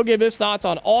losers. He'll give his thoughts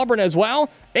on Auburn as well,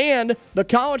 and the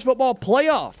college football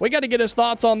playoff. We got to get his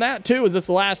thoughts on that, too, as this is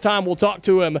the last time we'll talk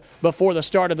to him before the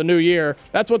start of the new year.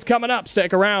 That's what's coming up.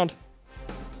 Stick around.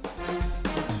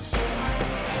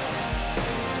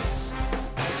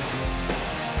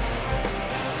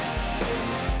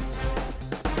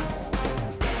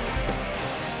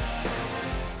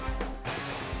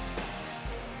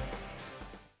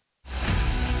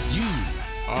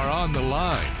 On the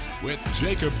Line with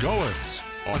Jacob Goins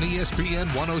on ESPN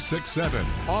 106.7,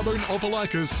 Auburn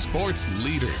Opelika's sports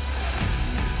leader.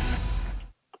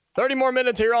 30 more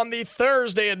minutes here on the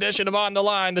Thursday edition of On the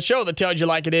Line, the show that tells you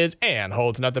like it is and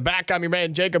holds nothing back. I'm your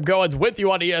man, Jacob Goins, with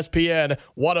you on ESPN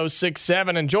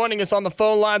 106.7. And joining us on the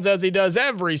phone lines as he does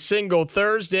every single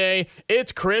Thursday,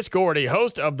 it's Chris Gordy,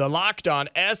 host of the Locked On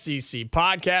SEC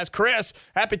podcast. Chris,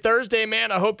 happy Thursday,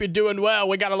 man. I hope you're doing well.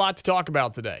 We got a lot to talk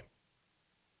about today.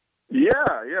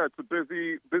 Yeah, it's a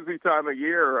busy time of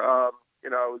year. It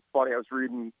was funny. I was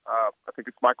reading, I think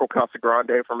it's Michael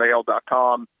Casagrande from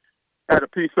AL.com, had a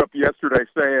piece up yesterday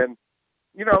saying,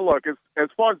 look, as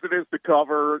fun as it is to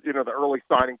cover, the early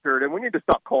signing period, and we need to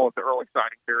stop calling it the early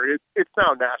signing period. It's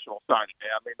now National Signing Day.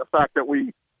 I mean, the fact that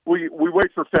we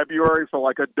wait for February for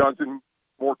like a dozen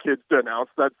more kids to announce,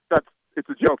 it's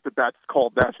a joke that's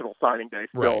called National Signing Day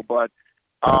still. Right. But,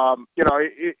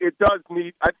 it does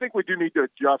need, I think we do need to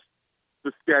adjust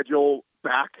the schedule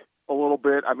back a little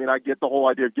bit. I mean, I get the whole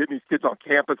idea of getting these kids on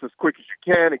campus as quick as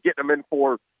you can and getting them in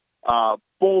for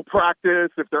full practice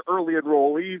if they're early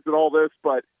enrollees and all this,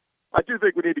 but I do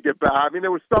think we need to get back. I mean, there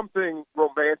was something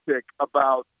romantic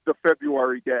about the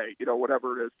February day,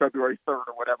 whatever it is, February 3rd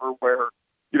or whatever, where,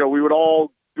 we would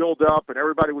all build up and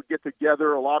everybody would get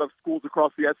together. A lot of schools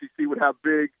across the SEC would have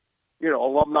big,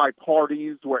 alumni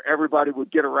parties where everybody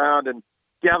would get around and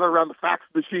gather around the fax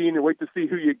machine and wait to see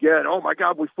who you get. Oh my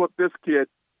God, we flipped this kid.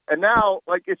 And now,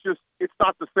 it's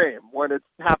not the same when it's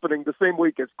happening the same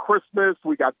week as Christmas.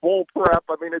 We got bowl prep.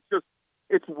 I mean,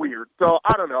 it's weird. So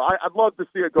I don't know. I'd love to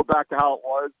see it go back to how it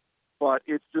was, but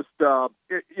it's just,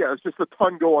 it's just a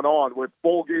ton going on with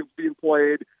bowl games being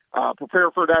played,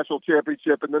 prepare for a national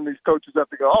championship. And then these coaches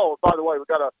have to go, oh, by the way, we've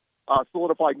got to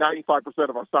solidify 95%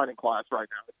 of our signing class right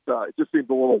now. It just seems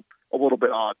a little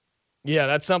bit odd. Yeah,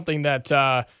 that's something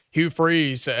that Hugh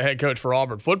Freeze, head coach for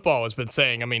Auburn Football, has been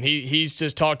saying. I mean, he's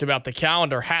just talked about the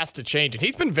calendar has to change. And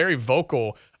he's been very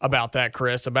vocal about that,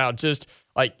 Chris, about just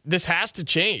like this has to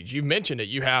change. You've mentioned it.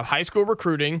 You have high school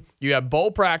recruiting. You have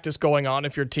bowl practice going on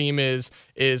if your team is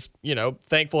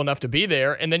thankful enough to be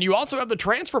there. And then you also have the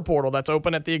transfer portal that's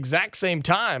open at the exact same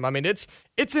time. I mean, it's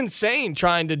insane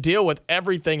trying to deal with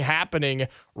everything happening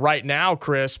right now,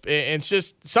 Chris. It's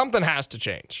just something has to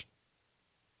change.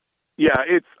 Yeah,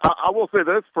 I will say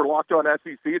this for Locked On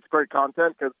SEC, it's great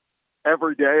content because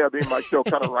every day, my show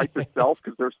kind of writes itself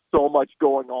because there's so much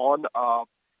going on.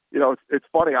 It's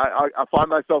funny. I find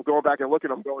myself going back and looking.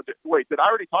 I'm going, wait, did I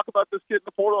already talk about this kid in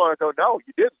the portal? And I go, no,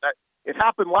 you didn't. It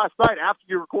happened last night after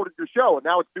you recorded your show, and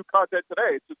now it's new content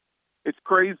today. It's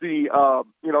crazy.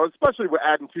 Especially with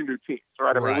adding 2 new teams,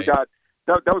 right? I mean, we got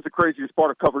that was the craziest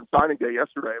part of covering signing day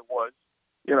yesterday was.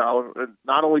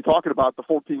 Not only talking about the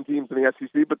 14 teams in the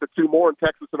SEC, but the 2 more in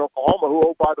Texas and Oklahoma, who,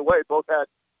 oh, by the way, both had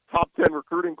top 10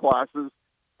 recruiting classes.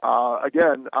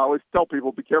 Again, I always tell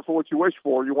people, be careful what you wish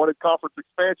for. You wanted conference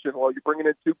expansion. Well, you're bringing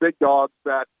in 2 big dogs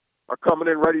that are coming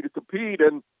in ready to compete.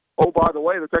 And, oh, by the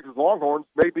way, the Texas Longhorns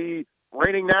may be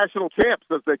reigning national champs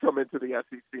as they come into the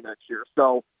SEC next year.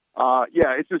 So,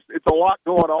 it's a lot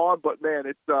going on. But, man,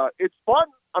 it's fun.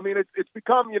 I mean, it's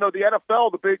become, the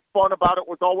NFL, the big fun about it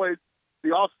was always the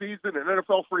the off season and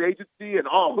NFL free agency and,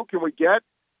 oh, who can we get?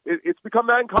 It's become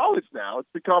that in college now. It's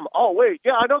become, oh, wait,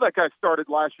 yeah, I know that guy started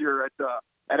last year at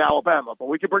Alabama, but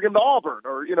we can bring him to Auburn,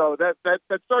 or, that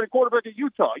starting quarterback at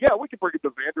Utah. Yeah, we can bring him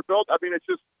to Vanderbilt. I mean,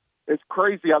 it's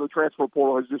crazy how the transfer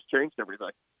portal has just changed everything.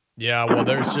 Yeah, well,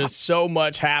 there's just so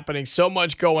much happening, so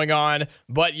much going on.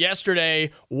 But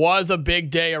yesterday was a big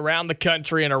day around the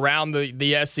country and around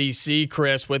the SEC,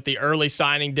 Chris, with the early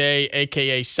signing day,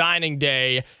 a.k.a. signing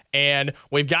day. And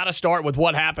we've got to start with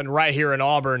what happened right here in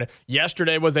Auburn.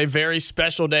 Yesterday was a very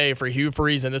special day for Hugh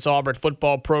Freeze and this Auburn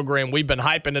football program. We've been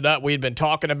hyping it up. We've been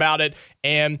talking about it.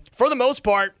 And for the most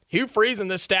part, Hugh Freeze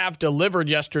and this staff delivered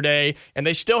yesterday, and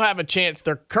they still have a chance.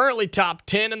 They're currently top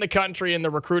 10 in the country in the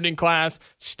recruiting class,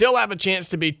 still have a chance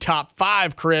to be top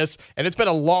 5, Chris. And it's been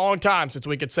a long time since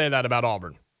we could say that about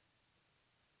Auburn.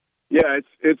 Yeah,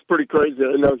 it's pretty crazy.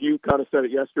 I know Hugh kind of said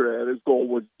it yesterday. His goal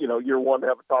was, year one to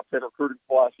have a top 10 recruiting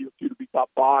class, year two to be top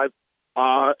 5,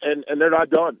 and they're not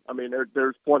done. I mean,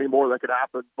 there's plenty more that could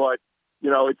happen, but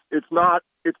it's not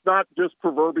just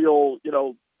proverbial,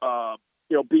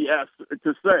 BS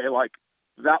to say like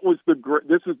that was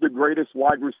this is the greatest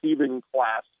wide receiving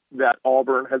class that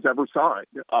Auburn has ever signed.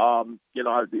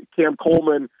 Cam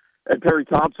Coleman and Perry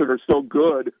Thompson are so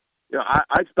good.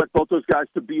 I expect both those guys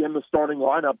to be in the starting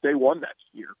lineup day one next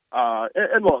year.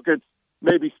 And look, it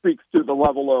maybe speaks to the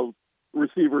level of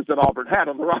receivers that Auburn had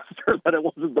on the roster that it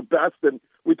wasn't the best. And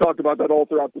we talked about that all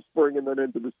throughout the spring and then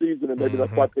into the season. And maybe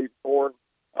that's why Peyton Thorne,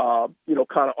 kind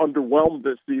of underwhelmed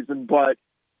this season. But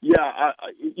yeah,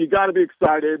 you got to be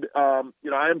excited. I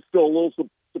am still a little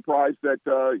surprised that,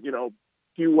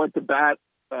 Hugh went to bat.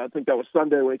 I think that was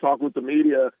Sunday when he talked with the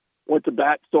media. Went to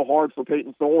bat so hard for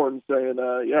Peyton Thorne, saying,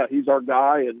 he's our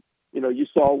guy. And, you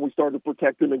saw when we started to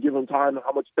protect him and give him time and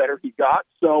how much better he got.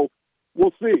 So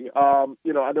we'll see. I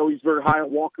know he's very high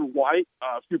on Walker White.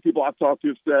 A few people I've talked to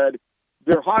have said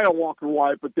they're high on Walker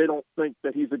White, but they don't think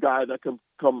that he's a guy that can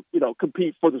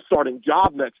compete for the starting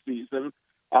job next season.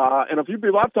 And a few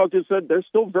people I've talked to said they're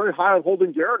still very high on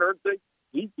Holden Garrett and think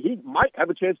he might have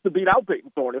a chance to beat out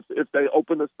Peyton Thorne if they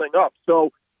open this thing up.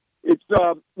 So, it's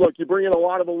look, you bring in a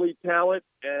lot of elite talent,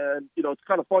 and it's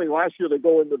kind of funny. Last year they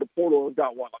go into the portal and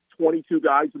got 22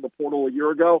 guys in the portal a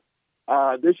year ago.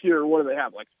 This year, what do they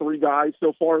have? Like 3 guys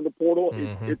so far in the portal.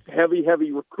 Mm-hmm. It's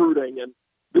heavy recruiting, and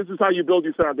this is how you build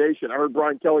your foundation. I heard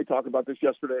Brian Kelly talk about this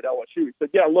yesterday at LSU. He said,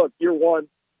 "Yeah, look, year one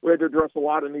we had to address a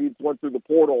lot of needs, went through the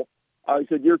portal." He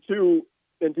said, "Year 2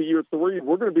 into year 3,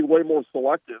 we're going to be way more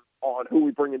selective on who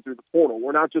we bring in through the portal.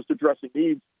 We're not just addressing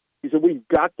needs." He said, we've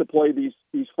got to play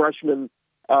these freshmen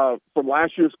from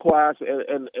last year's class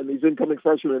and these incoming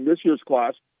freshmen in this year's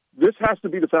class. This has to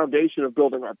be the foundation of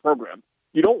building our program.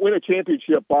 You don't win a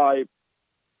championship by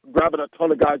grabbing a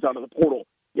ton of guys out of the portal.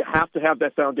 You have to have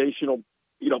that foundational,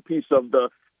 piece of the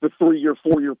 3-year,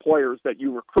 4-year players that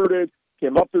you recruited,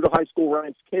 came up through the high school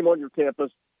ranks, came on your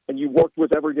campus, and you worked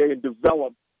with every day and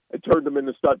developed and turned them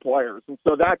into stud players. And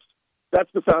so that's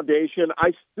the foundation.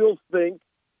 I still think,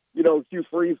 Hugh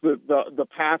Freeze, the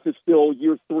path is still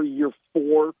year 3, year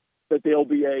 4, that they'll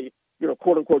be a,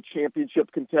 quote unquote championship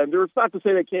contender. It's not to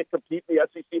say they can't compete in the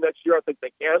SEC next year. I think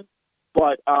they can,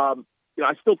 but I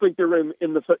still think they're in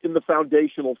the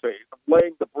foundational phase of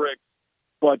laying the bricks.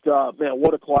 But man,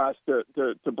 what a class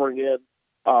to bring in.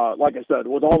 Like I said,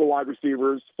 with all the wide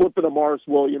receivers, flipping to Morris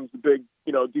Williams, the big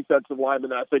defensive lineman,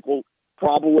 that I think will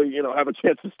probably have a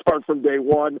chance to start from day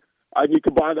one. And you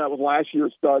combine that with last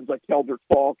year's studs like Keldrick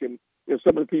Falk and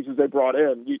some of the pieces they brought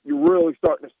in, you're really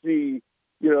starting to see,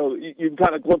 you can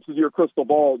kind of glimpse into your crystal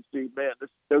ball and see, man,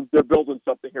 they're building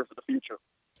something here for the future.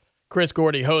 Chris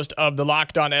Gordy, host of the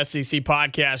Locked On SEC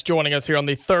podcast, joining us here on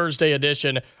the Thursday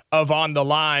edition of On the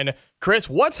Line. Chris,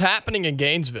 what's happening in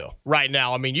Gainesville right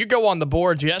now? I mean, you go on the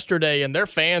boards yesterday, and their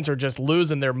fans are just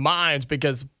losing their minds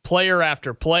because player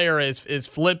after player is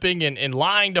flipping and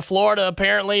lying to Florida,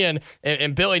 apparently,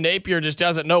 and Billy Napier just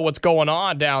doesn't know what's going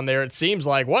on down there. It seems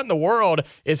like, what in the world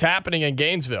is happening in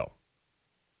Gainesville?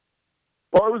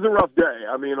 Well, it was a rough day.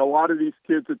 I mean, a lot of these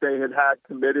kids that they had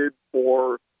committed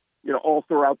for all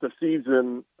throughout the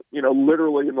season,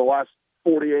 literally in the last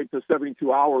 48 to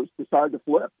 72 hours decided to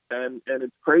flip. And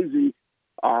it's crazy.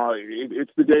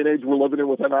 It's the day and age we're living in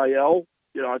with NIL.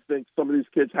 I think some of these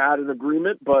kids had an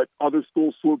agreement, but other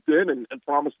schools swooped in and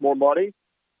promised more money.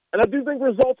 And I do think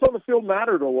results on the field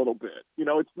mattered a little bit.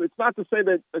 It's not to say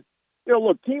that,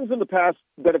 look, teams in the past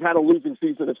that have had a losing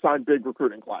season have signed big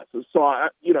recruiting classes. So,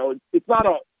 it's not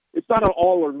an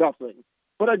all or nothing.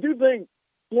 But I do think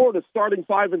Florida starting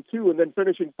 5-2 and then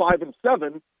finishing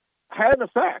 5-7 had an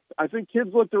effect. I think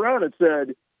kids looked around and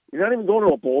said, "You're not even going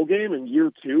to a bowl game in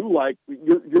year 2. Like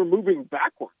you're moving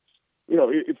backwards."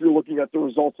 if you're looking at the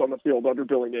results on the field under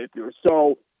Billy Napier.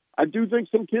 So I do think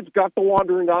some kids got the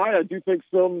wandering eye. I do think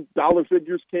some dollar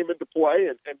figures came into play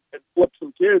and flipped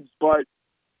some kids. But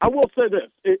I will say this,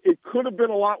 it could have been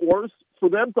a lot worse for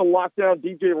them to lock down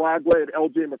DJ Lagway and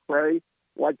LJ McCray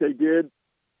like they did,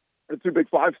 the two big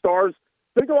 5-stars.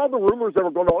 Think of all the rumors that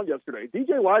were going on yesterday.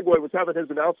 DJ Lagway was having his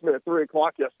announcement at 3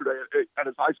 o'clock yesterday at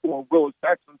his high school in Willis,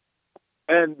 Texas.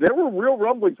 And there were real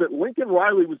rumblings that Lincoln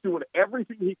Riley was doing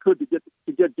everything he could to get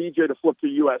DJ to flip to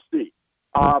USC.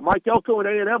 Mike Elko and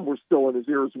A&M were still in his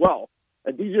ear as well.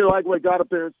 And DJ Lagway got up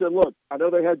there and said, look, I know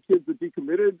they had kids that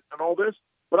decommitted and all this,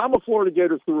 but I'm a Florida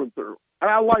Gator through and through. And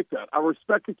I like that. I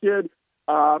respect the kid.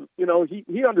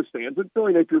 He understands it.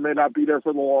 Billy Napier may not be there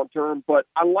for the long term, but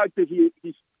I like that he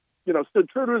stood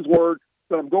true to his word,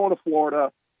 that I'm going to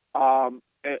Florida,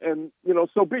 and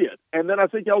so be it. And then I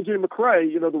think LJ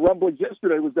McCray, the rumblings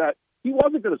yesterday was that he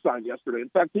wasn't going to sign yesterday. In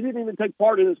fact, he didn't even take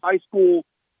part in his high school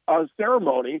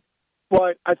ceremony.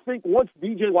 But I think once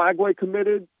DJ Lagway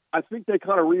committed, I think they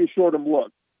kind of reassured him,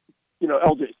 look,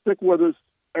 LJ, stick with us.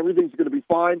 Everything's going to be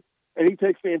fine. And he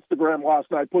takes the Instagram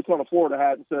last night, puts on a Florida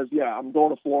hat and says, yeah, I'm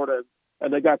going to Florida.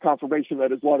 And they got confirmation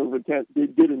that his letter of intent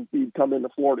did indeed come into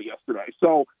Florida yesterday.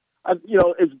 So, as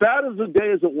bad as the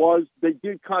day as it was, they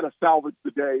did kind of salvage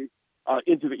the day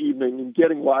into the evening in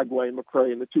getting Lagway and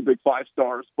McCray and the two big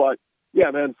 5-stars. But,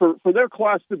 yeah, man, for their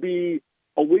class to be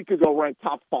a week ago ranked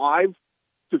top 5,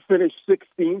 to finish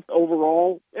 16th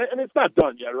overall, and it's not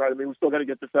done yet, right? I mean, we still got to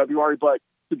get to February, but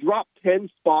to drop 10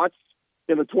 spots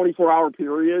in a 24-hour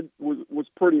period was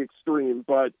pretty extreme.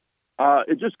 But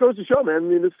it just goes to show, man, I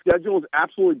mean, this schedule is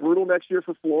absolutely brutal next year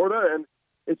for Florida, and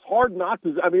it's hard not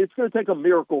to – I mean, it's going to take a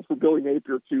miracle for Billy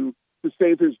Napier to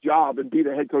save his job and be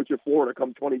the head coach of Florida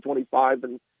come 2025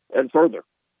 and further.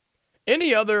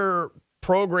 Any other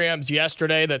programs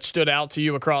yesterday that stood out to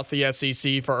you across the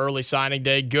SEC for early signing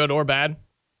day, good or bad?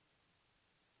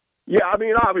 Yeah, I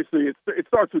mean, obviously, it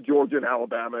starts with Georgia and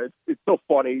Alabama. It's so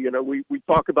funny, we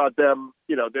talk about them,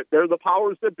 they're the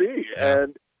powers that be. Yeah.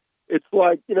 And it's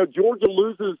like, Georgia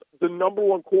loses the number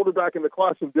one quarterback in the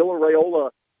class in Dylan Raiola,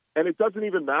 and it doesn't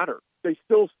even matter. They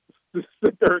still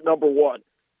sit there at number one.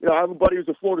 I have a buddy who's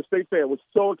a Florida State fan, was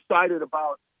so excited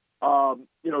about,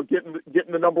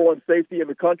 getting the number one safety in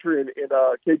the country in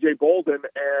KJ Bolden,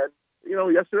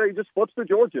 and yesterday he just flips to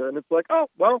Georgia, and it's like, oh,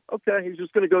 well, okay, he's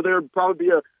just going to go there and probably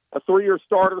be a 3-year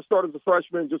starter, start as a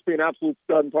freshman, just be an absolute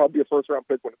stud, and probably be a first-round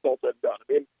pick when it's all said and done.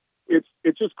 I mean,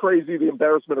 it's just crazy the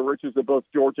embarrassment of riches that both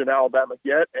Georgia and Alabama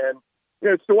get, and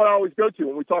it's the one I always go to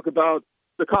when we talk about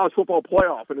the college football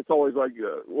playoff, and it's always like,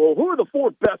 well, who are the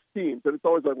 4 best teams? And it's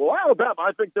always like, well, Alabama,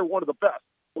 I think they're one of the best.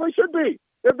 Well, they should be.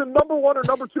 They have the number 1 or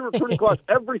number 2 recruiting class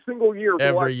every single year.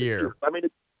 Every year. I mean,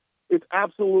 it's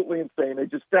absolutely insane. They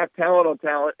just stack talent on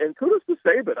talent, and kudos to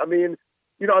Saban. I mean,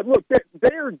 look,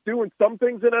 they are doing some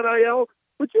things in NIL,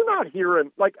 but you're not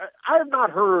hearing, like, I have not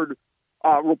heard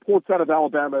reports out of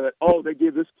Alabama that, they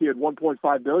gave this kid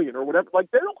 $1.5 million or whatever.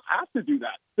 Like, they don't have to do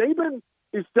that. Saban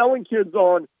is selling kids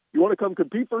on, you want to come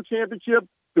compete for a championship,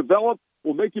 develop,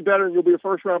 we'll make you better, and you'll be a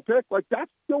first-round pick. Like,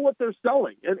 that's still what they're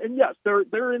selling. And yes,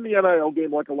 they're in the NIL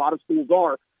game like a lot of schools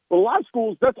are, but a lot of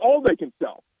schools, that's all they can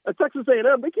sell. At Texas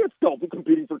A&M, they can't sell for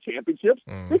competing for championships.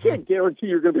 Mm-hmm. They can't guarantee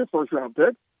you're going to be a first-round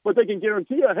pick, but they can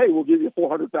guarantee you, hey, we'll give you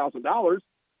 $400,000.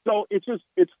 So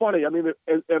it's funny. I mean,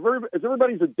 as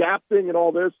everybody's adapting and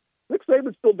all this, Nick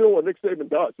Saban's still doing what Nick Saban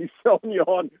does. He's selling you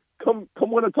on come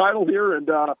win a title here and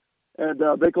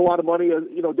make a lot of money,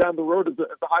 down the road as a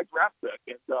high draft pick.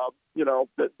 And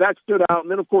that stood out.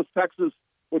 And then of course Texas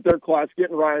with their class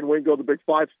getting Ryan Wingo, the big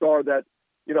 5-star that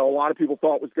a lot of people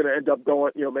thought was going to end up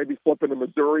going, maybe flipping to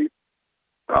Missouri.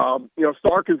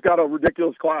 Stark has got a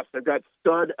ridiculous class. They've got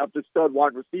stud after stud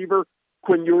wide receiver.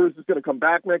 Quinn Ewers is going to come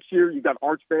back next year. You got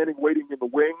Arch Manning waiting in the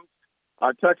wings.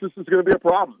 Texas is going to be a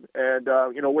problem. And,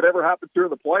 whatever happens here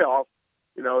in the playoffs,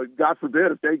 God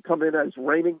forbid if they come in as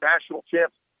reigning national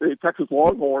champs, the Texas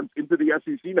Longhorns into the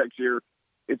SEC next year,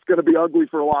 it's going to be ugly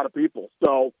for a lot of people.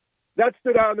 So that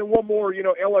stood out. And then one more,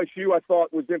 LSU I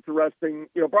thought was interesting.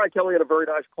 Brian Kelly had a very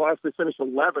nice class. They finished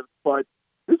 11th, but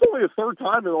this is only the third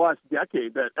time in the last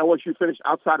decade that LSU finished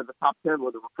outside of the top 10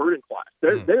 with a recruiting class.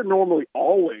 They're normally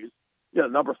always,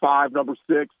 number 5, number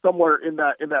 6, somewhere in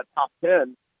that top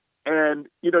 10. And,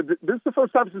 this is the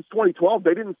first time since 2012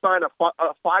 they didn't sign a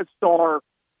 5-star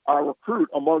recruit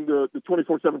among the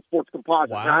 24/7 Sports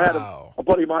composite. Wow. And I had a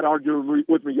buddy of mine argue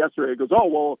with me yesterday. He goes, oh,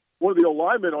 well, one of the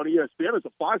alignment on ESPN is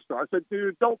a 5-star. I said,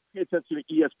 dude, don't pay attention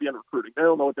to ESPN recruiting. They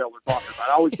don't know what the hell they're talking about.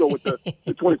 I always go with the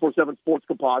 24/7 Sports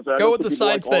composite. Go with the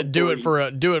sites that do it for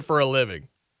a living.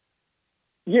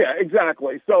 Yeah,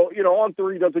 exactly. So, On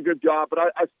three does a good job, but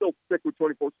I still stick with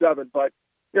 24/7. But,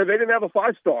 they didn't have a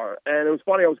 5-star. And it was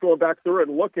funny, I was going back through it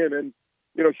and looking, and,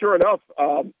 sure enough,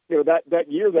 that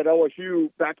year that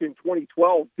LSU back in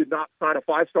 2012 did not sign a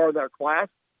 5-star in that class.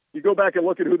 You go back and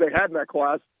look at who they had in that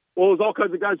class. Well, it was all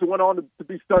kinds of guys who went on to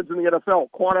be studs in the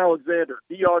NFL. Quan Alexander,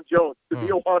 Deion Jones,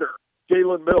 Daniil Hunter,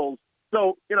 Jalen Mills.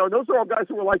 So, those are all guys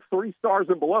who were like 3 stars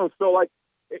and below. So, like,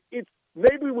 it's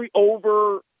maybe we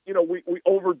overdo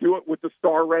it with the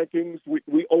star rankings.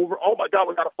 Oh my God,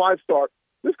 we got a 5-star.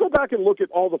 Let's go back and look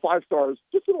at all the 5-stars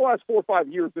just in the last 4 or 5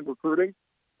 years in recruiting.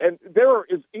 And there are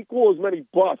as many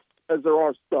busts as there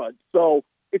are studs. So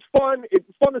it's fun. It's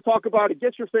fun to talk about. It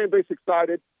gets your fan base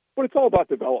excited, but it's all about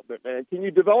development, man. Can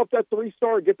you develop that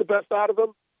 3-star and get the best out of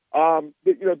them?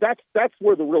 That's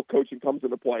where the real coaching comes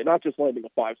into play, not just landing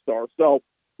a 5-star. So,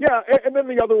 yeah, and then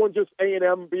the other one, just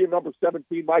A&M being number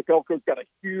 17. Mike Elko's got a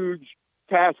huge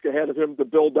task ahead of him to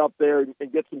build up there and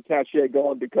get some cachet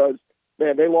going because,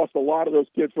 man, they lost a lot of those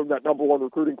kids from that number 1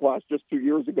 recruiting class just 2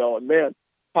 years ago. And, man,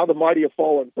 how the mighty have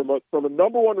fallen from a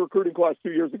number 1 recruiting class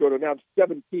 2 years ago to now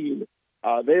 17.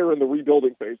 They are in the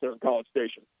rebuilding phase there in College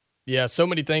Station. Yeah, so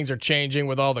many things are changing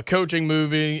with all the coaching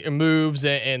moves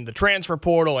and the transfer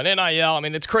portal and NIL. I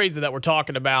mean, it's crazy that we're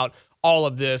talking about all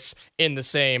of this in the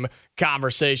same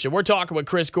conversation. We're talking with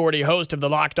Chris Gordy, host of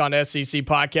the Locked On SEC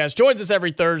podcast. Joins us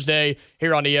every Thursday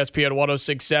here on ESPN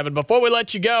 106.7. Before we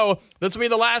let you go, this will be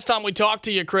the last time we talk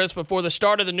to you, Chris, before the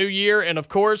start of the new year. And, of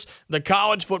course, the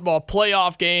college football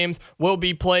playoff games will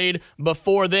be played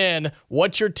before then.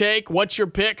 What's your take? What's your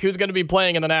pick? Who's going to be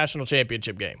playing in the national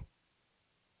championship game?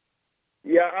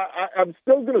 Yeah, I'm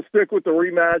still going to stick with the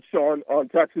rematch on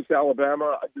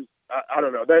Texas-Alabama. I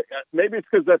don't know. Maybe it's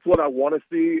because that's what I want to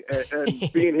see.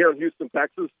 And being here in Houston,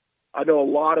 Texas, I know a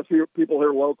lot of people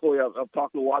here locally. I've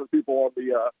talked to a lot of people on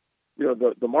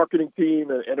the marketing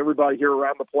team and everybody here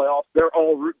around the playoffs. They're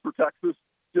all rooting for Texas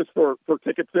just for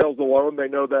ticket sales alone. They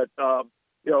know that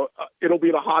it'll be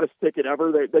the hottest ticket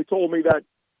ever. They told me that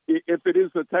if it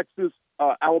is a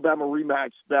Texas-Alabama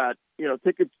rematch, that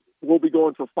tickets will be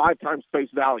going for 5 times face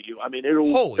value. I mean, it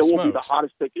will be the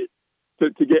hottest ticket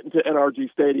to get into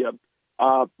NRG Stadium.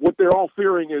 What they're all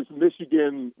fearing is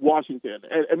Michigan, Washington.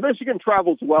 And Michigan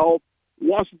travels well.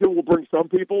 Washington will bring some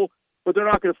people, but they're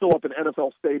not going to fill up an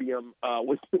NFL stadium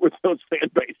with those fan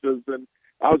bases. And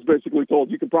I was basically told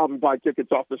you could probably buy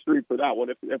tickets off the street for that one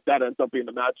if that ends up being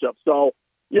the matchup. So,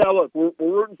 yeah, look, we're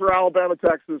rooting for Alabama,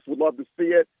 Texas. We'd love to see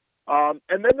it. And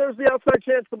then there's the outside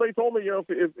chance. Somebody told me,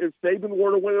 if Saban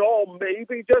were to win it all,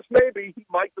 maybe, just maybe, he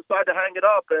might decide to hang it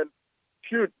up. And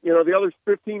shoot, the other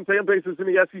 15 fan bases in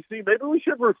the SEC, maybe we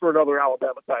should root for another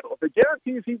Alabama title. If it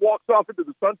guarantees he walks off into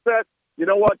the sunset, you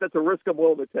know what? That's a risk I'm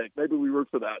willing to take. Maybe we root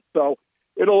for that. So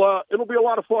it'll be a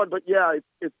lot of fun. But yeah,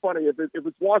 it's funny if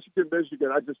it's Washington,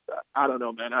 Michigan. I don't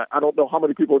know, man. I don't know how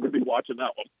many people are going to be watching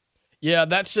that one. Yeah,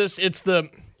 that's just it's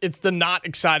the not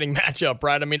exciting matchup,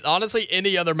 right? I mean, honestly,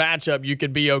 any other matchup you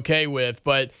could be okay with,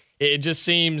 but it just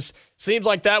seems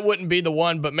like that wouldn't be the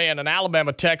one. But man, an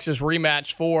Alabama-Texas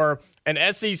rematch for an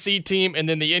SEC team and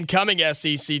then the incoming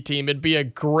SEC team, it'd be a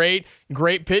great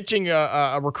pitching,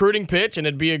 a recruiting pitch, and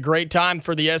it'd be a great time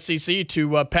for the SEC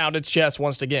to pound its chest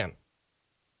once again.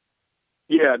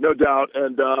 Yeah, no doubt.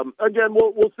 And again,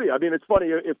 we'll see. I mean, it's funny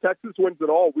if Texas wins it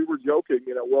all. We were joking,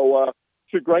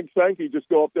 should Greg Sankey just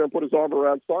go up there and put his arm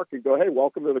around Sark and go, hey,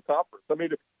 welcome to the conference? I mean,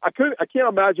 I can't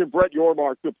imagine Brett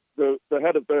Yormark, the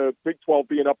head of the Big 12,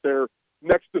 being up there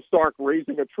next to Sark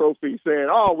raising a trophy saying,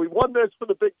 oh, we won this for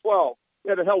the Big 12.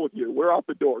 Yeah, to hell with you. We're out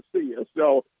the door. See you.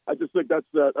 So I just think that's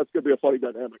going to be a funny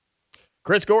dynamic.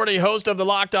 Chris Gordy, host of the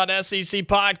Locked On SEC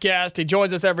podcast. He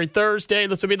joins us every Thursday.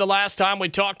 This will be the last time we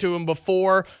talk to him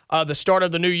before the start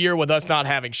of the new year, with us not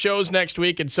having shows next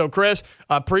week. And so, Chris,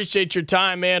 appreciate your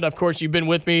time, man. Of course, you've been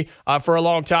with me for a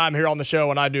long time here on the show,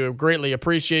 and I do greatly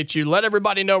appreciate you. Let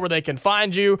everybody know where they can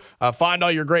find you, find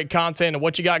all your great content, and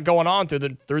what you got going on through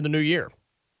the new year.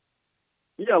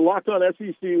 Yeah, Locked On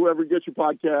SEC, wherever you get your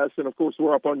podcasts. And, of course,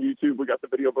 we're up on YouTube. We got the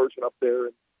video version up there.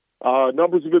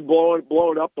 Numbers have been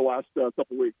blowing up the last couple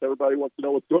of weeks. Everybody wants to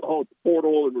know what's going on with the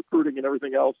portal and recruiting and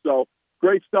everything else. So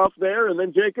great stuff there. And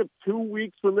then, Jacob, 2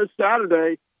 weeks from this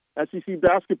Saturday, SEC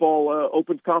basketball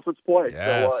opens conference play.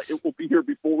 Yes. So it will be here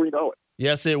before we know it.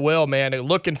 Yes, it will, man.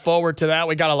 Looking forward to that.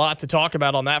 We got a lot to talk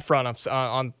about on that front,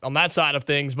 on that side of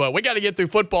things. But we got to get through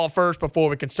football first before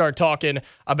we can start talking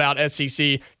about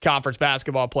SEC conference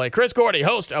basketball play. Chris Gordy,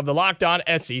 host of the Locked On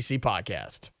SEC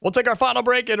podcast. We'll take our final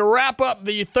break and wrap up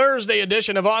the Thursday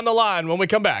edition of On the Line when we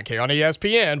come back here on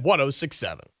ESPN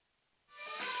 106.7.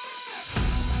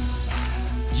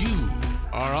 You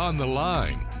are on the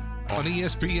line. on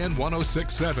ESPN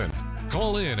 106.7.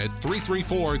 Call in at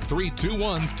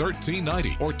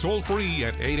 334-321-1390 or toll free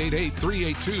at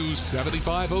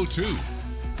 888-382-7502.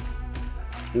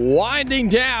 Winding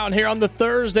down here on the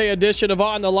Thursday edition of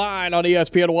On the Line on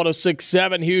ESPN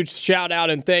 106.7. Huge shout out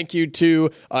and thank you to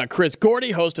Chris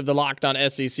Gordy, host of the Locked On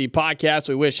SEC podcast.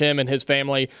 We wish him and his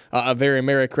family a very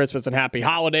Merry Christmas and Happy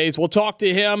Holidays. We'll talk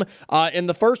to him in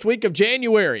the first week of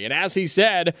January. And as he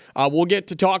said, we'll get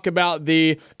to talk about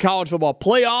the college football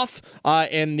playoff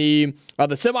and the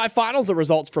semifinals, the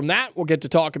results from that. We'll get to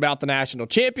talk about the national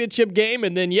championship game.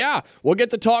 And then, we'll get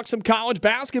to talk some college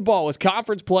basketball as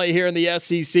conference play here in the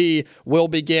SEC will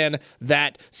begin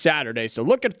that Saturday. So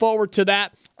looking forward to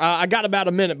that. I got about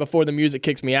a minute before the music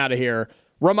kicks me out of here.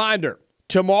 Reminder,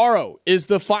 tomorrow is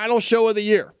the final show of the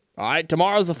year. All right,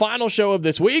 tomorrow's the final show of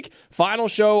this week, final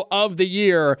show of the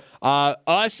year.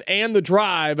 Us and The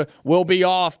Drive will be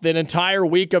off the entire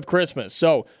week of Christmas.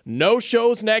 So no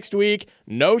shows next week,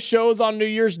 no shows on New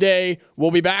Year's Day. We'll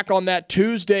be back on that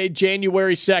Tuesday,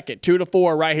 January 2nd, 2 to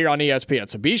 4 right here on ESPN.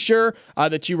 So be sure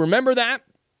that you remember that.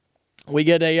 We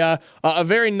get a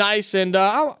very nice and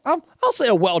I'll say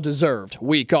a well-deserved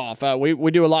week off. We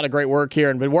do a lot of great work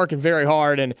here and been working very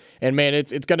hard, and man,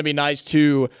 it's going to be nice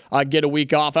to get a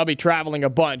week off. I'll be traveling a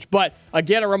bunch. But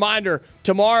again, a reminder,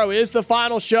 tomorrow is the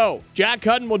final show. Jack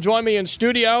Hutton will join me in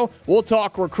studio. We'll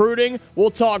talk recruiting.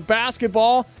 We'll talk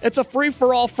basketball. It's a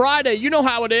free-for-all Friday. You know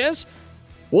how it is.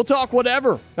 We'll talk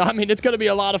whatever. I mean, it's going to be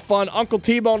a lot of fun. Uncle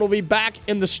T-Bone will be back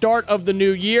in the start of the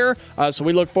new year, so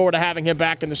we look forward to having him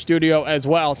back in the studio as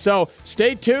well. So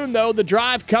stay tuned, though. The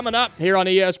Drive coming up here on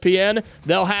ESPN.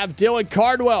 They'll have Dylan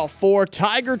Cardwell for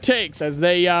Tiger Takes as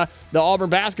the Auburn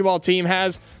basketball team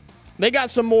they got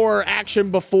some more action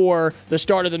before the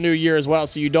start of the new year as well,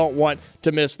 so you don't want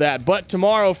to miss that. But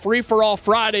tomorrow, Free-for-All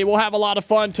Friday, we'll have a lot of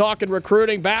fun talking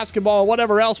recruiting, basketball, and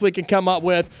whatever else we can come up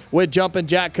with Jumpin'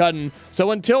 Jack Hutton.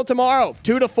 So until tomorrow,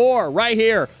 2 to 4, right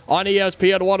here on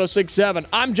ESPN 106.7,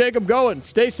 I'm Jacob Goins.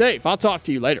 Stay safe. I'll talk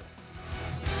to you later.